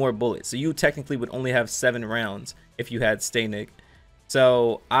 1 more bullet. So you technically would only have 7 rounds if you had Stenig.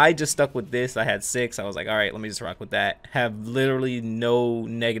 So I just stuck with this. I had 6. I was like, all right, let me just rock with that. Have literally no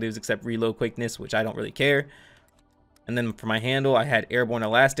negatives except reload quickness, which I don't really care. And then for my handle, I had airborne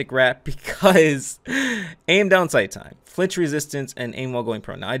elastic wrap because aim down sight time, flinch resistance, and aim while going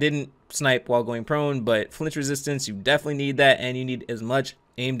prone. Now I didn't snipe while going prone, but flinch resistance, you definitely need that, and you need as much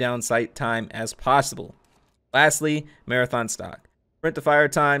aim down sight time as possible. Lastly, marathon stock. Sprint to fire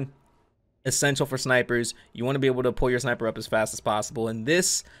time, essential for snipers. You want to be able to pull your sniper up as fast as possible, and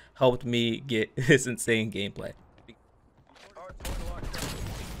this helped me get this insane gameplay.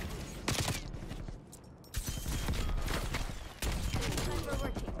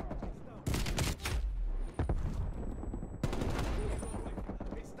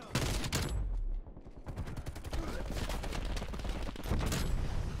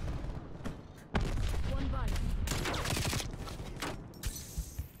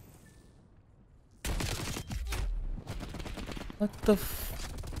 What the f...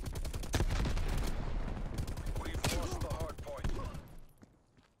 We've lost the hard point.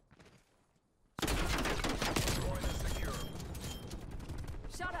 Point is secure.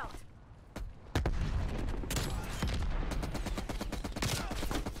 Shut out.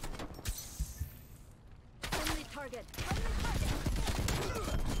 Enemy target.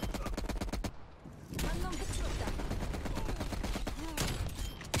 방금 붙였다.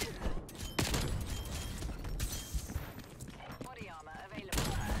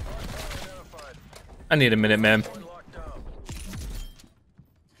 I need a minute, man. Point locked down.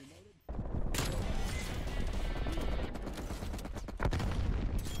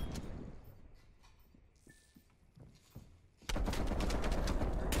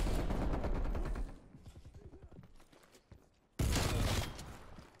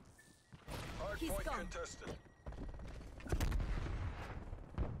 Hard He's point gone. contested.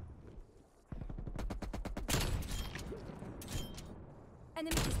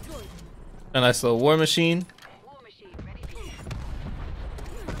 Enemy destroyed. A nice little war machine. War machine ready to use.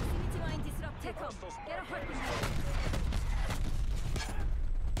 Proximity mine disrupt. Take off. Get a heartbeat.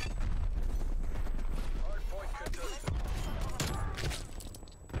 Hard point contested.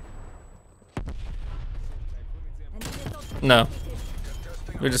 Enemy assault No,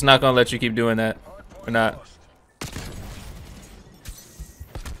 Contesting. we're just not gonna let you keep doing that. Hard point We're not. lost.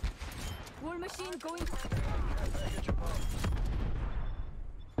 war machine going. Package above.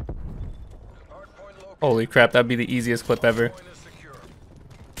 Hard point located. Holy crap, that'd be the easiest clip ever. Point is secure.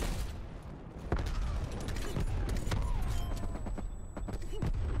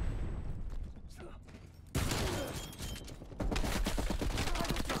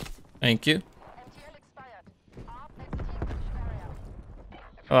 Thank you. MTL expired. Arm extinguished barrier.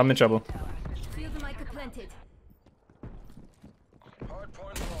 Oh, I'm in trouble. Field mic planted. Hard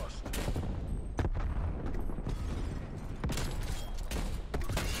point lost.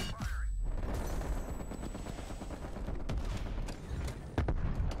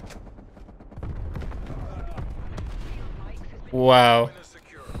 Wow. Point is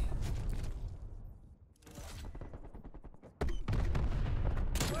secure.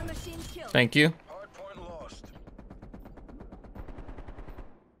 War machine killed. Thank you. Hard point lost.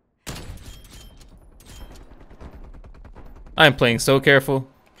 I am playing so careful.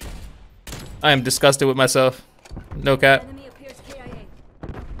 I am disgusted with myself. No cap. Enemy appears KIA.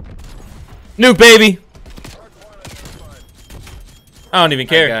 Nuke, baby! Hard point identified. I don't even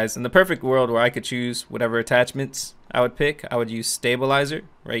care. Guys, in the perfect world where I could choose whatever attachments I would pick, I would use Stabilizer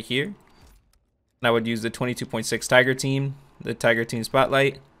right here. And I would use the 22.6 Tiger Team, the Tiger Team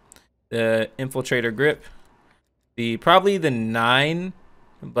Spotlight, the Infiltrator Grip, probably the 9,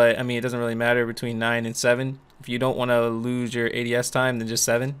 but I mean, it doesn't really matter between 9 and 7. If you don't want to lose your ADS time, then just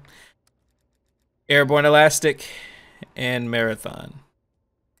 7. Airborne Elastic, and Marathon.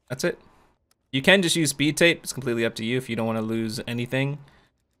 That's it. You can just use Speed Tape. It's completely up to you if you don't want to lose anything.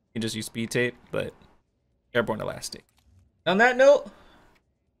 You can just use Speed Tape, but Airborne Elastic. On that note,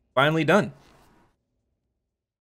 finally done.